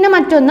 പിന്നെ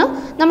മറ്റൊന്ന്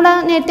നമ്മൾ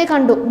നേരത്തെ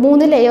കണ്ടു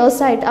 3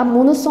 ലെയേഴ്സായിട്ട്, ആ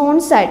 3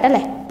 സോൺസ് ആയിട്ട്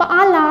അല്ലേ. അപ്പോൾ ആ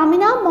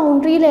ലാമിന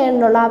ബൗണ്ടറി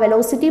ലെയറിലുള്ള ആ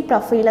വെലോസിറ്റി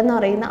പ്രൊഫൈൽ എന്ന്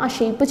പറയുന്ന ആ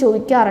ഷേപ്പ്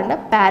ചോദിക്കാറുണ്ട്,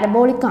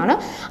 പാരബോളിക് ആണ്.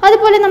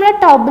 അതുപോലെ നമ്മുടെ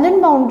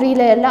ടർബുലന്റ് ബൗണ്ടറി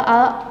ലെയറിലെ ആ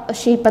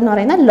ഷേപ്പ് എന്ന്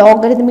പറയുന്ന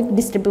ലോഗരിതമിക്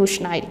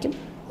ഡിസ്ട്രിബ്യൂഷൻ ആയിരിക്കും.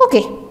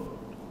 ഓക്കെ,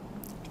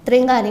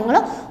 ഇത്രയും കാര്യങ്ങൾ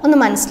ഒന്ന്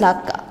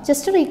മനസ്സിലാക്കുക,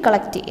 ജസ്റ്റ്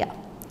റീകളക്ട് ചെയ്യുക.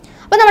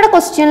 അപ്പോൾ നമ്മുടെ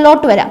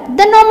ക്വസ്റ്റ്യനിലോട്ട് വരാം.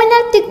 The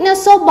nominal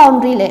thickness of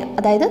boundary layer,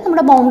 അതായത്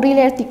നമ്മുടെ ബൗണ്ടറി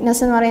ലെയർ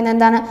തിക്നെസ് എന്ന് പറയുന്നത്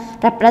എന്താണ്?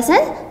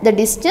 Represent the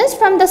distance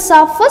from the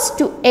surface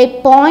to A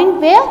point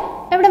wear,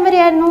 എവിടം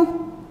വരെയായിരുന്നു?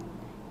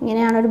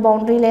 ഇങ്ങനെയാണ് ഒരു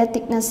ബൗണ്ടറി ലെയർ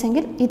തിക്നെസ്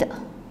എങ്കിൽ ഇത്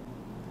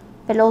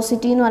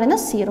വെലോസിറ്റി എന്ന്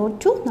പറയുന്നത് 0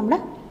 to നമ്മുടെ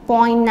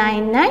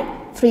 0.99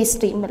 ഫ്രീ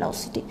സ്ട്രീം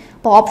വെലോസിറ്റി.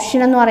 അപ്പോൾ ഓപ്ഷൻ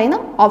എന്ന്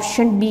പറയുന്നത്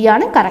ഓപ്ഷൻ ബി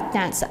ആണ് correct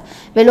answer.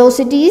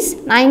 Velocity is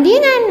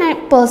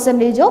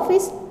 99% of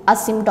is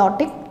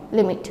asymptotic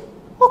limit.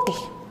 Okay,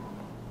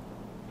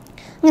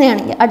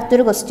 അങ്ങനെയാണെങ്കിൽ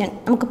അടുത്തൊരു ക്വസ്റ്റ്യൻ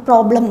നമുക്ക്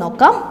പ്രോബ്ലം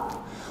നോക്കാം.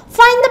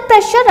 Find the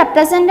pressure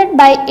represented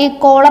by A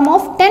column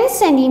of 10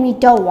 cm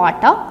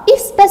water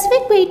if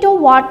specific weight of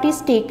water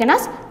is taken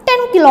as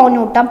 10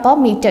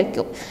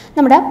 kN/m³.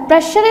 നമ്മുടെ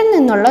പ്രഷറിൽ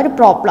നിന്നുള്ള ഒരു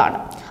problem ആണ്.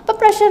 അപ്പോൾ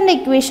പ്രഷറിൻ്റെ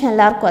equation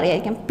എല്ലാവർക്കും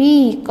അറിയായിരിക്കും, P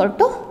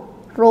 =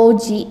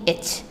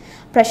 ρgh.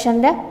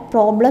 പ്രഷറിൻ്റെ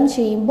പ്രോബ്ലം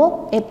ചെയ്യുമ്പോൾ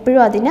എപ്പോഴും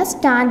അതിനെ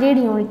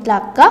സ്റ്റാൻഡേർഡ്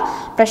യൂണിറ്റിലാക്കുക.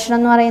 പ്രഷർ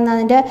എന്ന്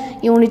പറയുന്നതിൻ്റെ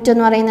യൂണിറ്റ്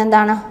എന്ന് പറയുന്നത്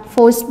എന്താണ്?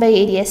 Force by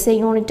area. SI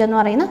unit എന്ന്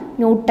പറയുന്നത്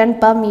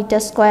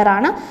Nm/m²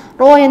 ആണ്.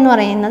 റോ എന്ന്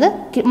പറയുന്നത്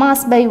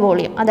മാസ് ബൈ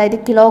വോളിയം, അതായത്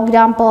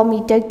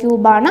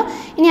kg/m³ ആണ്.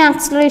 ഇനി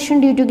ആക്സിലറേഷൻ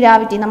ഡ്യൂ ടു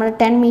ഗ്രാവിറ്റി നമ്മൾ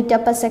 10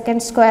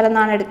 m/s²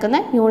 എന്നാണ്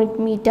എടുക്കുന്നത്,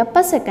 യൂണിറ്റ്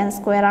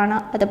m/s² ആണ്.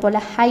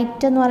 അതുപോലെ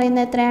ഹൈറ്റ് എന്ന്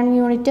പറയുന്നത് എത്രയാണ്?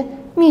 യൂണിറ്റ്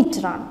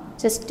മീറ്റർ ആണ്.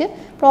 ജസ്റ്റ്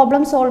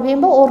പ്രോബ്ലം സോൾവ്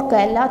ചെയ്യുമ്പോൾ ഓർക്കുക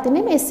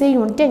എല്ലാത്തിൻ്റെയും SI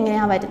യൂണിറ്റ്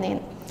എങ്ങനെയാണ്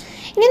വരുന്നതെന്ന്.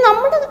 ഇനി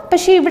നമ്മൾ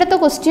പക്ഷേ ഇവിടുത്തെ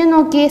ക്വസ്റ്റ്യൻ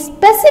നോക്കിയേ,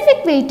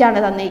 സ്പെസിഫിക് വെയിറ്റ് ആണ്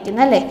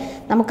തന്നിരിക്കുന്നത് അല്ലേ.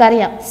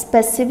 നമുക്കറിയാം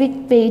സ്പെസിഫിക്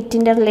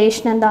വെയിറ്റിൻ്റെ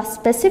റിലേഷൻ എന്താ?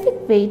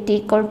 Specific weight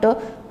 =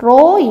 ρ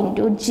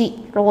 × g.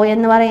 റോ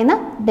എന്ന് പറയുന്ന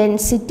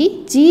ഡെൻസിറ്റി,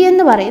 g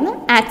എന്ന് പറയുന്ന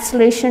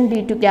ആക്സിലറേഷൻ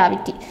ഡ്യൂ ടു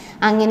ഗ്രാവിറ്റി.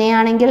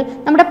 അങ്ങനെയാണെങ്കിൽ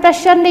നമ്മുടെ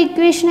പ്രഷറിൻ്റെ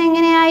ഇക്വേഷൻ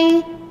എങ്ങനെയായി?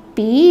 P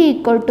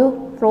 =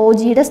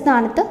 ρg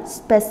സ്ഥാനത്ത്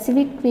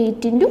സ്പെസിഫിക്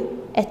വെയിറ്റ് ×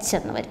 h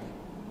എന്ന് വരും.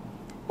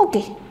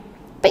 ഓക്കെ,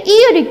 അപ്പോൾ ഈ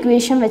ഒരു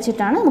ഇക്വേഷൻ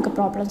വെച്ചിട്ടാണ് നമുക്ക്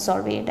പ്രോബ്ലം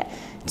സോൾവ് ചെയ്യേണ്ടത്.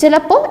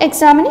 ചിലപ്പോൾ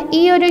എക്സാമിന് ഈ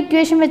ഒരു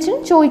ഇക്വേഷൻ വെച്ച്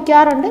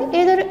ചോദിക്കാറുണ്ട്,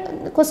 ഏതൊരു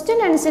ക്വസ്റ്റ്യൻ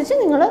അനുസരിച്ച്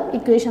നിങ്ങൾ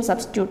ഇക്വേഷൻ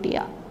സബ്സ്റ്റിറ്റ്യൂട്ട്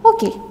ചെയ്യുക.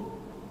 ഓക്കെ,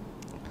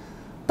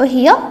 അപ്പോൾ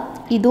ഹിയർ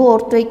ഇതും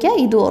ഓർത്ത് വയ്ക്കുക,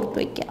 ഇതും ഓർത്ത്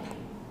വയ്ക്കുക.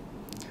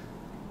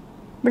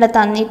 ഇവിടെ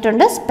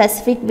തന്നിട്ടുണ്ട്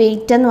സ്പെസിഫിക്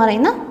വെയിറ്റ് എന്ന്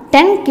പറയുന്ന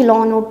 10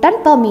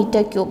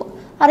 kN/m³.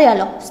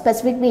 അറിയാലോ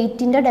സ്പെസിഫിക്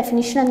വെയിറ്റിൻ്റെ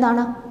ഡെഫിനിഷൻ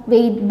എന്താണ്?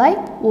 Wait by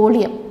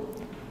volume.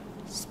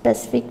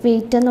 Specific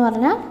weight എന്ന്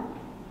പറഞ്ഞാൽ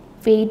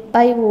വെയിറ്റ്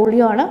ബൈ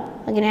വോളിയം ആണ്.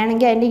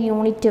 അങ്ങനെയാണെങ്കിൽ അതിൻ്റെ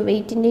യൂണിറ്റ്,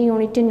 വെയിറ്റിൻ്റെ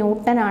യൂണിറ്റ്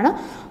ന്യൂട്ടൺ ആണ്,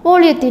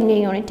 വോളിയത്തിൻ്റെ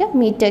യൂണിറ്റ്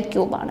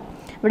m³ ആണ്.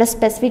 ഇവിടെ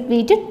സ്പെസിഫിക്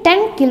വെയിറ്റ്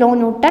 10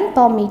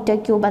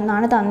 kN/m³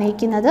 എന്നാണ്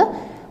തന്നിരിക്കുന്നത്.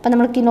 അപ്പോൾ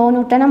നമ്മൾ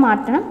കിലോന്യൂട്ടനെ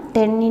മാറ്റണം,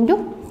 10 ×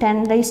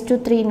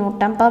 10⁻³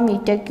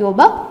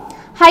 Nm/m³.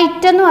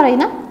 ഹൈറ്റ് എന്ന്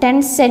പറയുന്ന 10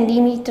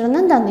 cm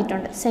എന്നും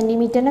തന്നിട്ടുണ്ട്.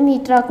 സെൻറ്റിമീറ്ററിൻ്റെ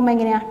മീറ്റർ ആക്കുമ്പോൾ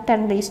എങ്ങനെയാണ്?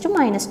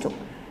 10⁻²,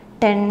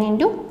 10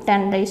 ×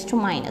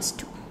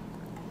 10⁻².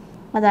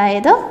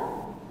 അതായത്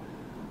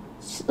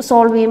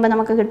സോൾവ് ചെയ്യുമ്പോൾ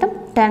നമുക്ക് കിട്ടും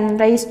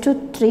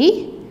 10⁻³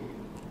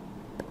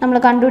 നമ്മൾ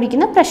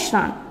കണ്ടുപിടിക്കുന്ന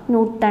പ്രഷറാണ്,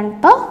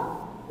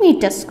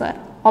 Nm/m².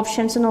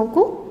 ഓപ്ഷൻസ്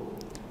നോക്കൂ,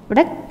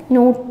 ഇവിടെ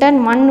ന്യൂട്ടൺ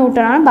 1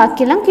 ന്യൂട്ടൺ ആണ്,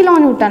 ബാക്കിയെല്ലാം കിലോ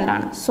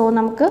ന്യൂട്ടണിലാണ്. സോ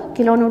നമുക്ക്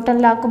കിലോ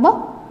ന്യൂട്ടണിലാക്കുമ്പോൾ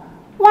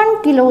 1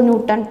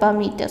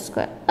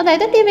 kN/m²,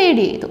 അതായത്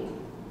ഡിവൈഡ് ചെയ്തു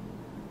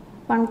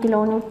 1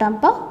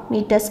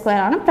 kN/m²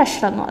 ആണ്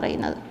പ്രഷർ എന്ന്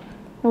പറയുന്നത്.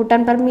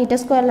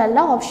 Nm/m²അല്ല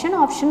ഓപ്ഷൻ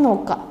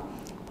നോക്കുക.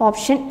 അപ്പോൾ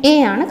ഓപ്ഷൻ എ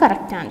ആണ്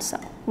കറക്റ്റ്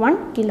ആൻസർ, 1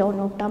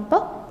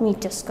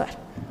 kN/m².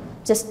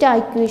 ജസ്റ്റ് ആ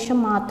ഇക്വേഷൻ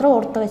മാത്രം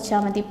ഓർത്ത് വെച്ചാൽ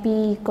മതി. P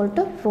 =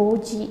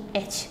 ρgh.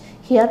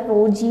 ഹിയർ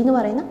ρg എന്ന്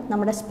പറയുന്ന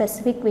നമ്മുടെ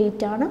സ്പെസിഫിക്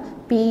വെയിറ്റ് ആണ്.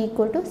 P =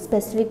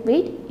 specific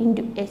weight ×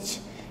 h.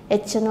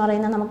 h എന്ന്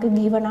പറയുന്നത് നമുക്ക്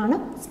ഗീവൺ ആണ്,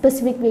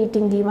 സ്പെസിഫിക്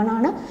വെയിറ്റും ഗീവൺ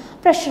ആണ്.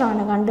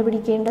 പ്രഷറാണ്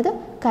കണ്ടുപിടിക്കേണ്ടത്.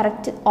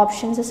 കറക്റ്റ്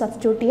ഓപ്ഷൻസ്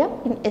സബ്സ്റ്റിറ്റ്യൂട്ട്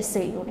ചെയ്യുക in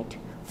SI unit.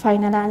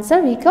 Final answer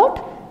we got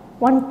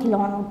 1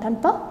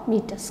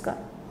 kN/m².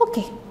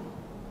 Okay,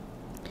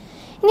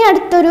 ഇനി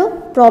അടുത്തൊരു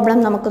പ്രോബ്ലം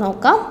നമുക്ക്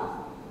നോക്കാം.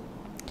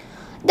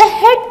 The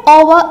head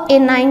over a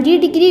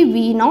 90° V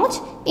notch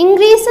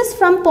increases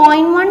from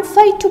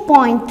 0.15 to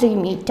 0.3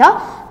 meter.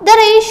 The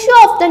ratio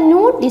of the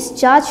new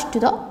discharge to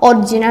the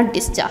original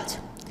discharge.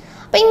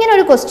 അപ്പോൾ ഇങ്ങനെ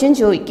ഒരു question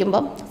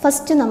ചോദിക്കുമ്പോൾ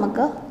first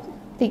നമുക്ക്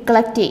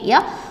recollect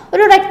ചെയ്യുക,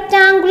 ഒരു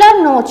റെക്റ്റാങ്കുലർ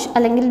നോച്ച്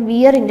അല്ലെങ്കിൽ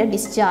വിയറിൻ്റെ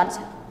ഡിസ്ചാർജ്.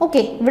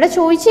 ഓക്കെ, ഇവിടെ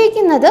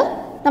ചോദിച്ചിരിക്കുന്നത്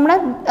നമ്മുടെ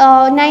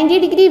 90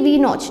 ഡിഗ്രി വി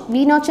നോച്ച്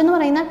എന്ന്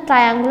പറയുന്ന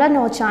ട്രയാങ്കുലർ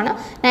നോച്ചാണ്.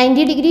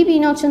 90 ഡിഗ്രി വി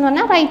നോച്ച് എന്ന്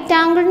പറഞ്ഞാൽ റൈറ്റ്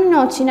ആംഗിൾ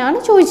നോച്ചിനാണ്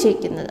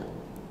ചോദിച്ചിരിക്കുന്നത്.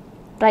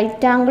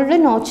 റൈറ്റ് ആംഗിൾ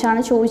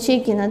നോച്ചാണ്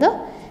ചോദിച്ചിരിക്കുന്നത്.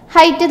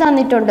 ഹൈറ്റ്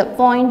തന്നിട്ടുണ്ട്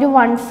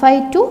 0.15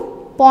 to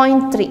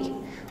 0.3.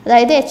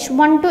 അതായത്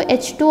H1 to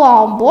H2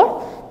 ആവുമ്പോൾ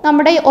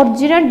നമ്മുടെ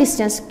original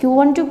distance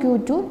Q1 to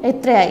Q2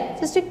 എത്രയായി?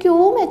 ജസ്റ്റ്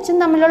Qയും Hയും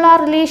തമ്മിലുള്ള ആ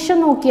റിലേഷൻ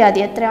നോക്കിയാൽ മതി.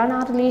 എത്രയാണ്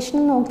ആ റിലേഷൻ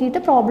നോക്കിയിട്ട്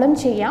പ്രോബ്ലം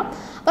ചെയ്യാം.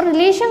 അപ്പോൾ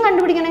റിലേഷൻ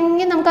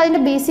കണ്ടുപിടിക്കണമെങ്കിൽ നമുക്ക്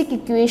അതിൻ്റെ ബേസിക്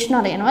ഇക്വേഷൻ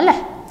അറിയണം അല്ലേ?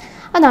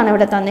 അതാണ്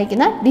ഇവിടെ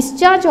തന്നിരിക്കുന്നത്.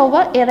 Discharge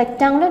over A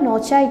rectangular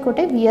notch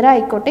ആയിക്കോട്ടെ വിയർ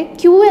ആയിക്കോട്ടെ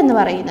Q എന്ന്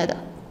പറയുന്നത്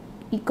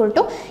equal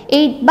to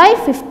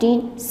 8/15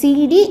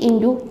 CD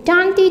into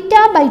tan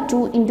theta by 2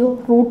 into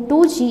root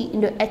 2G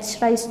into H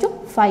raised to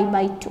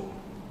 5/2.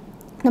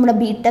 നമ്മുടെ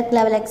ബിടെക്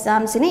ലെവൽ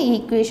എക്സാംസിന് ഈ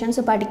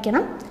ഇക്വേഷൻസ്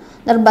പഠിക്കണം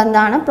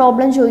നിർബന്ധമാണ്.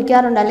 പ്രോബ്ലം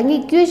ചോദിക്കാറുണ്ട്, അല്ലെങ്കിൽ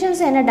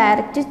ഇക്വേഷൻസ് തന്നെ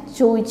ഡയറക്റ്റ്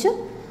ചോദിച്ച്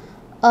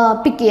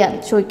പിക്ക് ചെയ്യാൻ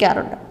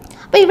ചോദിക്കാറുണ്ട്.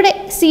 അപ്പോൾ ഇവിടെ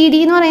സി ഡി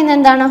എന്ന് പറയുന്നത്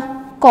എന്താണ്?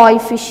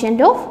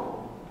 കോഎഫിഷ്യൻ്റ് ഓഫ്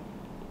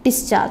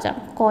ഡിസ്ചാർജ്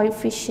ആണ്.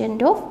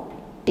 Coefficient of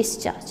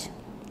discharge.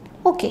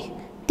 ഓക്കെ.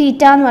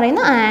 തീറ്റ എന്ന്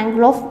പറയുന്ന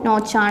ആംഗിൾ ഓഫ്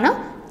നോച്ചാണ്.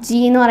 ജി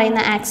എന്ന്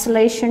പറയുന്ന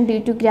ആക്സലറേഷൻ ഡ്യൂ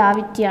ടു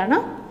ഗ്രാവിറ്റി ആണ്.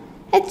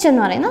 എച്ച്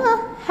എന്ന് പറയുന്ന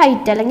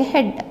ഹൈറ്റ് അല്ലെങ്കിൽ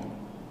ഹെഡ്,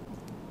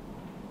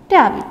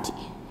 ഗ്രാവിറ്റി.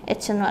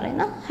 എച്ച് എന്ന്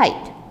പറയുന്ന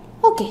ഹൈറ്റ്.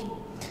 ഓക്കെ.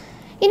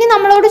 ഇനി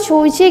നമ്മളോട്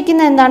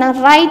ചോദിച്ചേക്കുന്നത് എന്താണ്?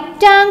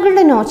 റൈറ്റ്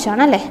ആംഗിൾഡ്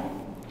നോച്ചാണ് അല്ലേ?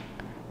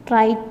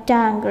 Right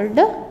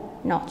angled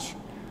notch.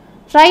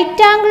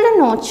 Right angled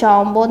notch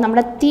ആവുമ്പോൾ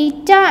നമ്മുടെ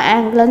തീറ്റ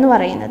ആംഗിൾ എന്ന്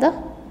പറയുന്നത്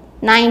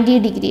 90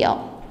 ഡിഗ്രി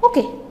ആവും.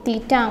 ഓക്കെ.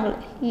 തീറ്റ ആംഗിൾ,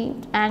 ഈ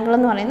ആംഗിൾ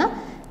എന്ന് പറയുന്ന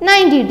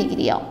 90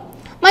 ഡിഗ്രി ആവും.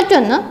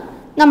 മറ്റൊന്ന്,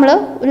 നമ്മൾ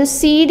ഒരു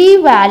സി ഡി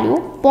വാല്യൂ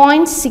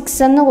 0.6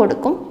 എന്ന്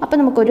കൊടുക്കും. അപ്പോൾ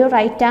നമുക്കൊരു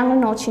റൈറ്റ് ആംഗിൾ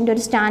നോച്ചിൻ്റെ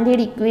ഒരു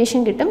സ്റ്റാൻഡേർഡ് ഇക്വേഷൻ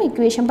കിട്ടും.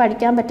 ഇക്വേഷൻ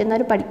പഠിക്കാൻ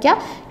പറ്റുന്നവർ പഠിക്കുക.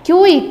 Q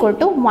equal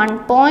to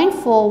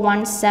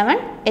 1.417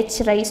 H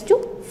raised to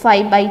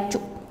 5/2.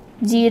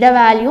 ജിയുടെ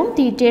വാല്യൂവും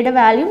തീറ്റയുടെ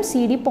വാല്യൂവും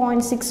സി ഡി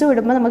 0.6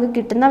 വിടുമ്പോൾ നമുക്ക്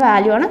കിട്ടുന്ന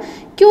വാല്യൂ ആണ്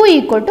Q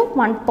equal to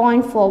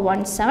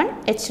 1.417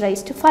 H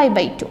raised to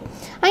 5/2.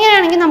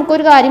 അങ്ങനെയാണെങ്കിൽ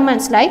നമുക്കൊരു കാര്യം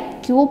മനസ്സിലായി,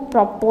 Q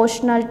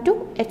proportional to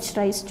H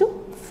raised to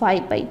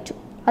 5/2.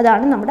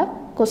 അതാണ് നമ്മുടെ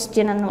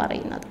ക്വസ്റ്റ്യൻ എന്ന്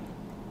പറയുന്നത്.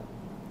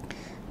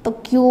 അപ്പോൾ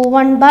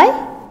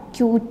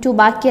Q1/Q2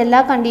 ബാക്കി എല്ലാ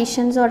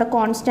കണ്ടീഷൻസും അവിടെ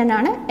കോൺസ്റ്റൻ്റ്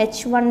ആണ്.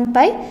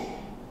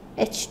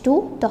 H1/H2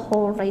 the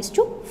whole raised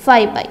to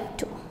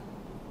 5/2.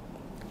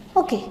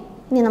 Okay.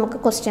 ഇനി നമുക്ക്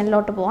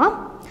ക്വസ്റ്റ്യനിലോട്ട് പോവാം.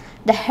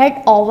 The head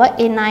over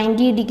a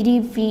 90 degree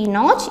V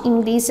notch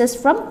increases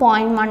from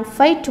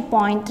 0.15 to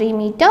 0.3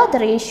 meter. The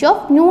ratio of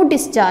new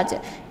discharge.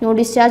 New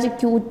discharge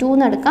Q2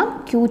 എന്ന് എടുക്കാം.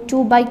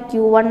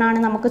 Q2/Q1 ആണ്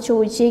നമുക്ക്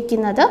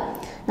ചോദിച്ചിരിക്കുന്നത്.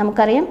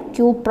 നമുക്കറിയാം Q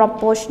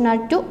proportional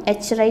to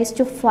H raised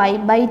to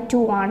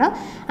 5/2 ആണ്.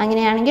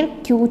 അങ്ങനെയാണെങ്കിൽ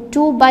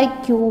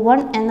Q2/Q1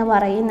 എന്ന്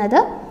പറയുന്നത്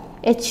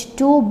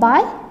H2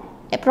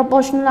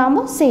 proportional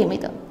ആകുമ്പോൾ സെയിം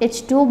ഇത്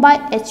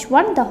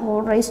H2/H1 the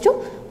whole raised to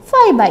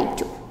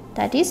 5/2.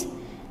 That is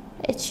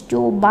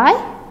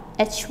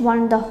H2/H1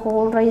 the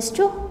whole raised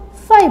to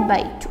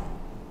 5/2.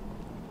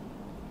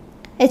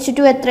 H2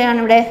 എത്രയാണ്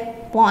ഇവിടെ?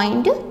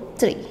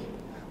 0.3.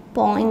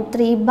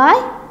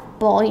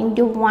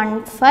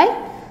 0.3/0.15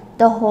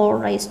 the whole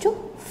raised to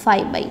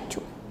 5/2.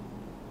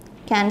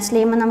 Cancel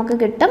ചെയ്യുമ്പോൾ നമുക്ക്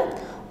കിട്ടും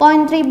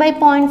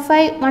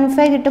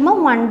 0.3/0.15 കിട്ടുമ്പോൾ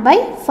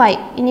 1/5.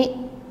 ഇനി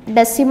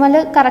ഡെസിമൽ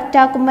കറക്റ്റ്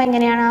ആക്കുമ്പോൾ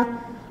എങ്ങനെയാണ്?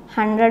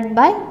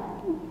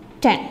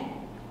 100/10.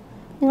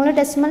 നിങ്ങൾ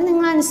ഡെസിമൽ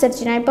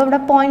നിങ്ങളനുസരിച്ച്, ഞാൻ ഇപ്പോൾ ഇവിടെ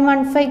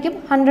 0.15ക്കും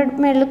 100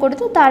 മേളിൽ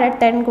കൊടുത്തു, താഴെ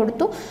 10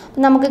 കൊടുത്തു.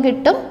 നമുക്ക്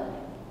കിട്ടും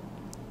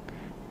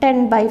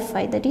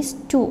 10/5. ദറ്റ് ഈസ്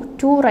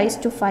 2 raised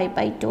to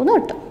 5/2 എന്ന്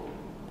കിട്ടും.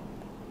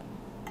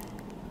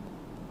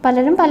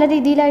 പലരും പല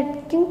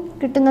രീതിയിലായിരിക്കും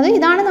കിട്ടുന്നത്.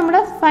 ഇതാണ്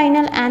നമ്മുടെ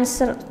ഫൈനൽ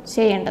ആൻസർ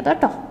ചെയ്യേണ്ടത്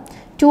കേട്ടോ.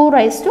 2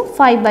 raised to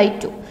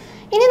 5/2.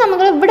 ഇനി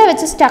നമ്മൾ ഇവിടെ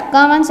വെച്ച് സ്റ്റക്ക്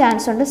ആവാൻ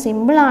ചാൻസ് ഉണ്ട്.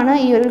 സിമ്പിളാണ്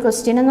ഈ ഒരു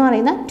ക്വസ്റ്റ്യൻ എന്ന്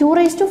പറയുന്നത്. 2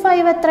 raised to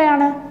 5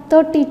 എത്രയാണ്?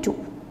 32.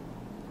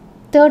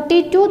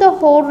 32 the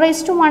whole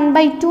raised to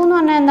 1/2 എന്ന്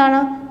പറഞ്ഞാൽ എന്താണ്?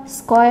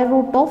 Square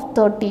root of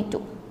 32.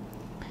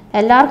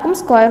 എല്ലാവർക്കും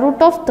സ്ക്വയർ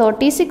റൂട്ട് ഓഫ്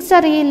 36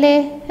 അറിയില്ലേ?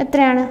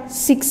 എത്രയാണ്?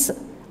 6.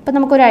 അപ്പോൾ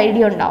നമുക്കൊരു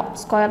ഐഡിയ ഉണ്ടാവും.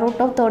 സ്ക്വയർ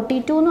റൂട്ട് ഓഫ്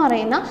 32 എന്ന്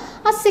പറയുന്ന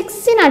ആ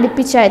 6ന്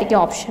അടുപ്പിച്ചായിരിക്കും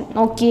ഓപ്ഷൻ.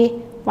 നോക്കിയേ,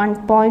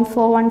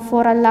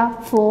 1.414 അല്ല,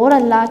 4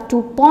 അല്ല,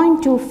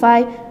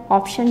 2.25.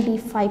 Option D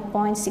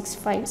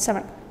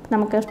 5.657.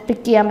 നമുക്ക്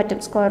പിക്ക് ചെയ്യാൻ പറ്റും.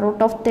 Square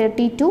root of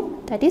 32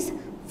 that is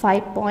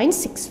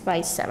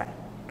 5.657.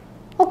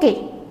 Okay.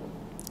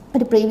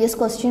 ഒരു പ്രീവിയസ്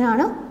ക്വസ്റ്റ്യൻ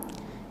ആണ്.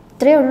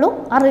 ഇത്രയേ ഉള്ളൂ.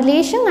 ആ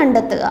റിലേഷൻ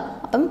കണ്ടെത്തുക.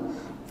 അപ്പം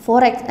ഫോർ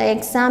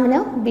എക്സാമിന്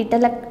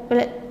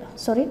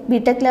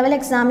ബിടെക് ലെവൽ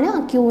എക്സാമിന്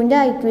ക്യൂവിൻ്റെ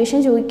ഇക്വേഷൻ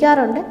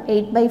ചോദിക്കാറുണ്ട്.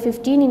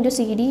 8/15 into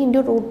C D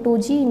into root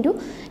 2G into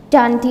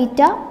tan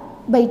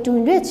തീറ്റ/2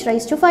 into H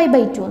raised to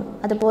 5/2.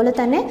 അതുപോലെ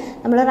തന്നെ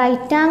നമ്മൾ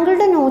റൈറ്റ്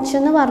ആംഗിൾഡ് നോച്ച്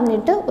എന്ന്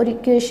പറഞ്ഞിട്ട് ഒരു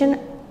ഇക്വേഷൻ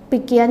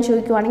പിക്ക് ചെയ്യാൻ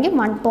ചോദിക്കുവാണെങ്കിൽ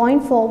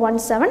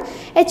 1.417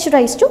 H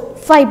raised to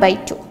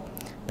 5/2.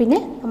 പിന്നെ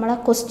നമ്മളെ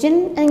ക്വസ്റ്റ്യൻ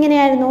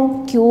എങ്ങനെയായിരുന്നു?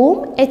 ക്യൂവും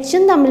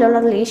എച്ചും തമ്മിലുള്ള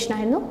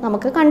റിലേഷനായിരുന്നു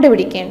നമുക്ക്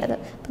കണ്ടുപിടിക്കേണ്ടത്.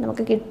 അപ്പം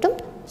നമുക്ക് കിട്ടും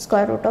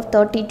square root of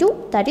 32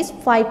 that is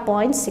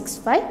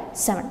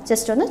 5.657.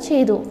 Just ഒന്ന്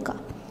ചെയ്തു നോക്കാം.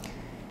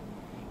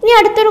 ഇനി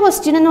അടുത്തൊരു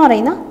ക്വസ്റ്റ്യൻ എന്ന്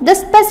പറയുന്നത് the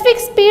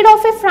specific speed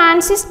of A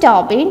Francis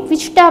turbine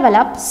which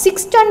develop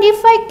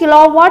 625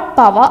 kilowatt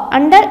power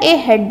under A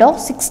head of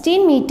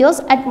 16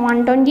 metres at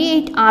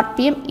 128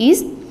 RPM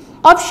is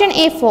option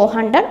A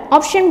 400,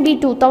 option B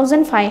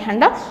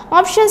 2500,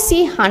 option C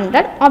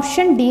 100,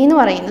 option D എന്ന്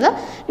പറയുന്നത്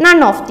none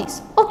of these.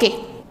 Okay.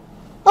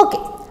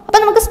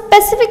 അപ്പോൾ നമുക്ക്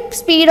specific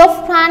speed of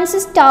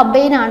Francis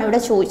turbine ആണ് ഇവിടെ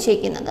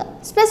ചോദിച്ചിരിക്കുന്നത്.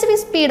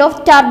 Specific speed of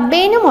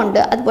ടർബൈനും ഉണ്ട്,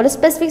 അതുപോലെ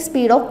specific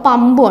speed of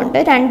പമ്പും ഉണ്ട്.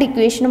 രണ്ട്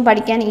ഇക്വേഷനും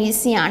പഠിക്കാൻ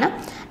ഈസിയാണ്.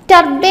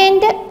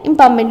 ടർബൈൻ്റെയും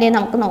പമ്പിൻ്റെയും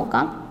നമുക്ക്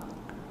നോക്കാം.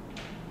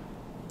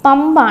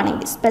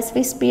 പമ്പാണെങ്കിൽ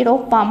specific speed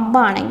of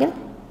പമ്പാണെങ്കിൽ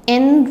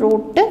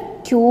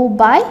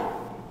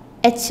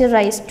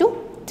n√Q/h⁻³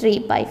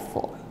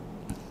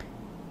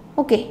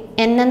 okay.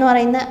 n എന്ന്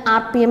പറയുന്നത്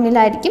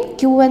RPM-ലായിരിക്കും,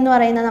 Q എന്ന്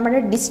പറയുന്നത് നമ്മുടെ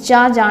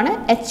ഡിസ്ചാർജ് ആണ്,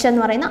 h എന്ന്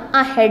പറയുന്നത് ആ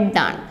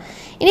ഹെഡാണ്.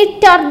 ഇനി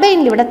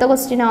ടർബൈനിൽ ഇവിടുത്തെ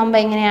ക്വസ്റ്റ്യൻ ആകുമ്പോൾ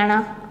എങ്ങനെയാണ്?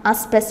 ആ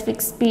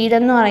സ്പെസിഫിക് സ്പീഡ്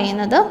എന്ന്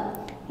പറയുന്നത്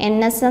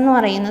NS എന്ന്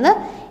പറയുന്നത്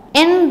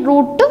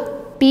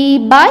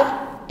n√P/h⁻⁴.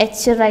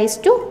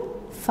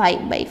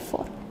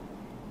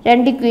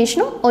 രണ്ട്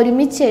ഇക്വേഷനും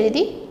ഒരുമിച്ച്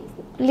എഴുതി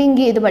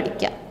ലിങ്ക് ചെയ്ത്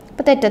പഠിക്കുക,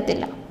 അപ്പോൾ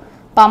തെറ്റത്തില്ല.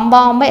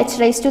 പമ്പാകുമ്പോൾ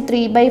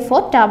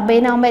h⁻3/4,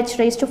 ടർബൈൻ ആകുമ്പോൾ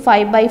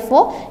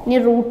h⁻5/4. ഇനി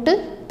റൂട്ട്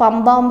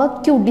പമ്പാകുമ്പോൾ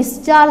Q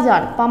ഡിസ്ചാർജ്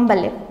ആണ്,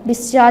 പമ്പല്ലേ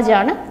ഡിസ്ചാർജ്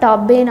ആണ്,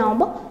 ടർബൈൻ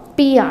ആകുമ്പോൾ P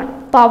ആണ്,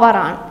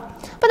 പവറാണ്.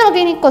 അപ്പോൾ നമുക്ക്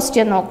ഇനി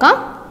ക്വസ്റ്റ്യൻ നോക്കാം.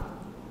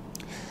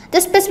 The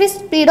specific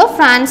speed of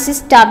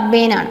Francis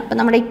turbine ആണ്. അപ്പോൾ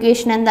നമ്മുടെ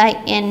ഇക്വേഷൻ എന്തായി?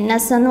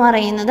 NS എന്ന്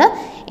പറയുന്നത്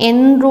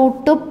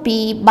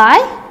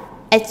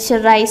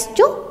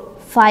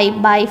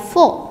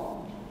n√P/h⁻⁴.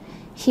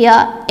 ഹിയർ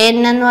n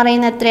എന്ന്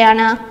പറയുന്നത്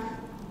എത്രയാണ്?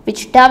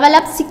 Which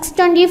develop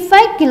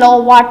 625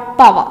 kilowatt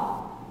power.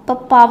 ഇപ്പോൾ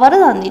പവർ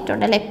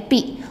തന്നിട്ടുണ്ട് അല്ലേ, P.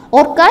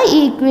 ഓർക്കുക, ഈ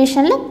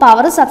ഇക്വേഷനിൽ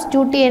പവർ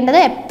സബ്സ്റ്റിറ്റ്യൂട്ട് ചെയ്യേണ്ടത്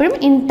എപ്പോഴും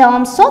in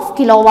terms of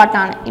kilo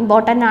വാട്ടാണ്.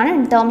 Important ആണ്.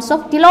 ഇൻ ടേംസ്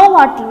ഓഫ് കിലോ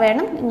വാട്ടിൽ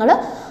വേണം നിങ്ങൾ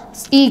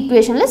ഈ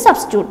ഇക്വേഷനിൽ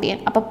സബ്സ്റ്റിറ്റ്യൂട്ട് ചെയ്യാൻ.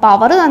 അപ്പോൾ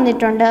പവർ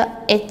തന്നിട്ടുണ്ട്,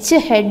 h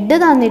ഹെഡ്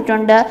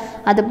തന്നിട്ടുണ്ട്,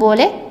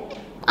 അതുപോലെ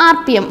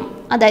RPM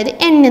അതായത്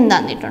n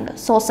തന്നിട്ടുണ്ട്.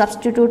 So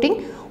substituting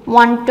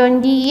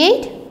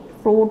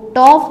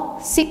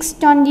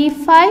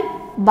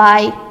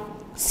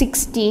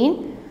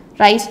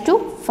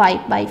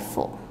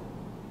 128/16/5/4.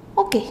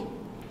 ഓക്കെ.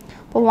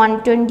 അപ്പോൾ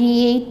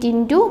 128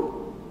 ഇൻറ്റു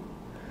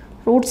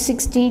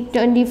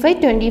 √1625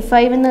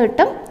 25 എന്ന്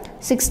കിട്ടും.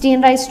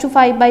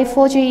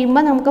 16/5/4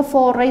 ചെയ്യുമ്പോൾ നമുക്ക്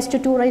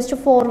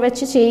 4/2/4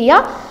 വെച്ച്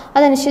ചെയ്യാം.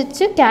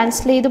 അതനുസരിച്ച്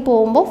ക്യാൻസൽ ചെയ്ത്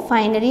പോകുമ്പോൾ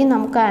ഫൈനലി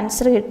നമുക്ക്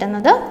ആൻസർ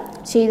കിട്ടുന്നത്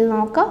ചെയ്ത്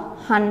നോക്കാം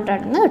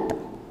 100 എന്ന് കിട്ടും.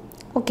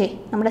 ഓക്കെ.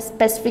 നമ്മുടെ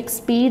സ്പെസിഫിക്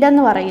സ്പീഡ്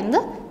എന്ന് പറയുന്നത്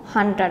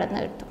 100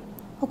 എന്ന് കിട്ടും.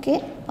 ഓക്കെ.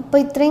 അപ്പോൾ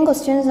ഇത്രയും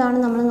ക്വസ്റ്റ്യൻസ് ആണ്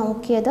നമ്മൾ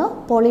നോക്കിയത്.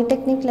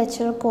 പോളിടെക്നിക്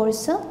ലെക്ചറർ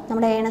കോഴ്സ്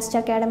നമ്മുടെ ഏണസ്റ്റ്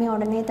അക്കാഡമി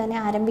ഉടനെ തന്നെ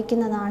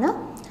ആരംഭിക്കുന്നതാണ്.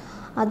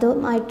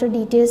 അതുമായിട്ട്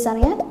ഡീറ്റെയിൽസ്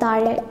അറിയാൻ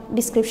താഴെ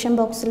ഡിസ്ക്രിപ്ഷൻ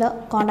ബോക്സിൽ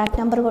കോൺടാക്റ്റ്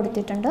നമ്പർ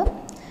കൊടുത്തിട്ടുണ്ട്.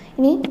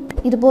 ഇനി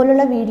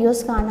ഇതുപോലുള്ള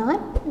വീഡിയോസ് കാണാൻ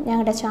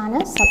ഞങ്ങളുടെ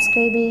ചാനൽ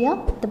സബ്സ്ക്രൈബ് ചെയ്യുക,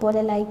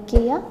 അതുപോലെ ലൈക്ക്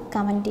ചെയ്യുക,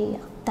 കമൻറ്റ്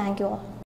ചെയ്യുക. Thank you all.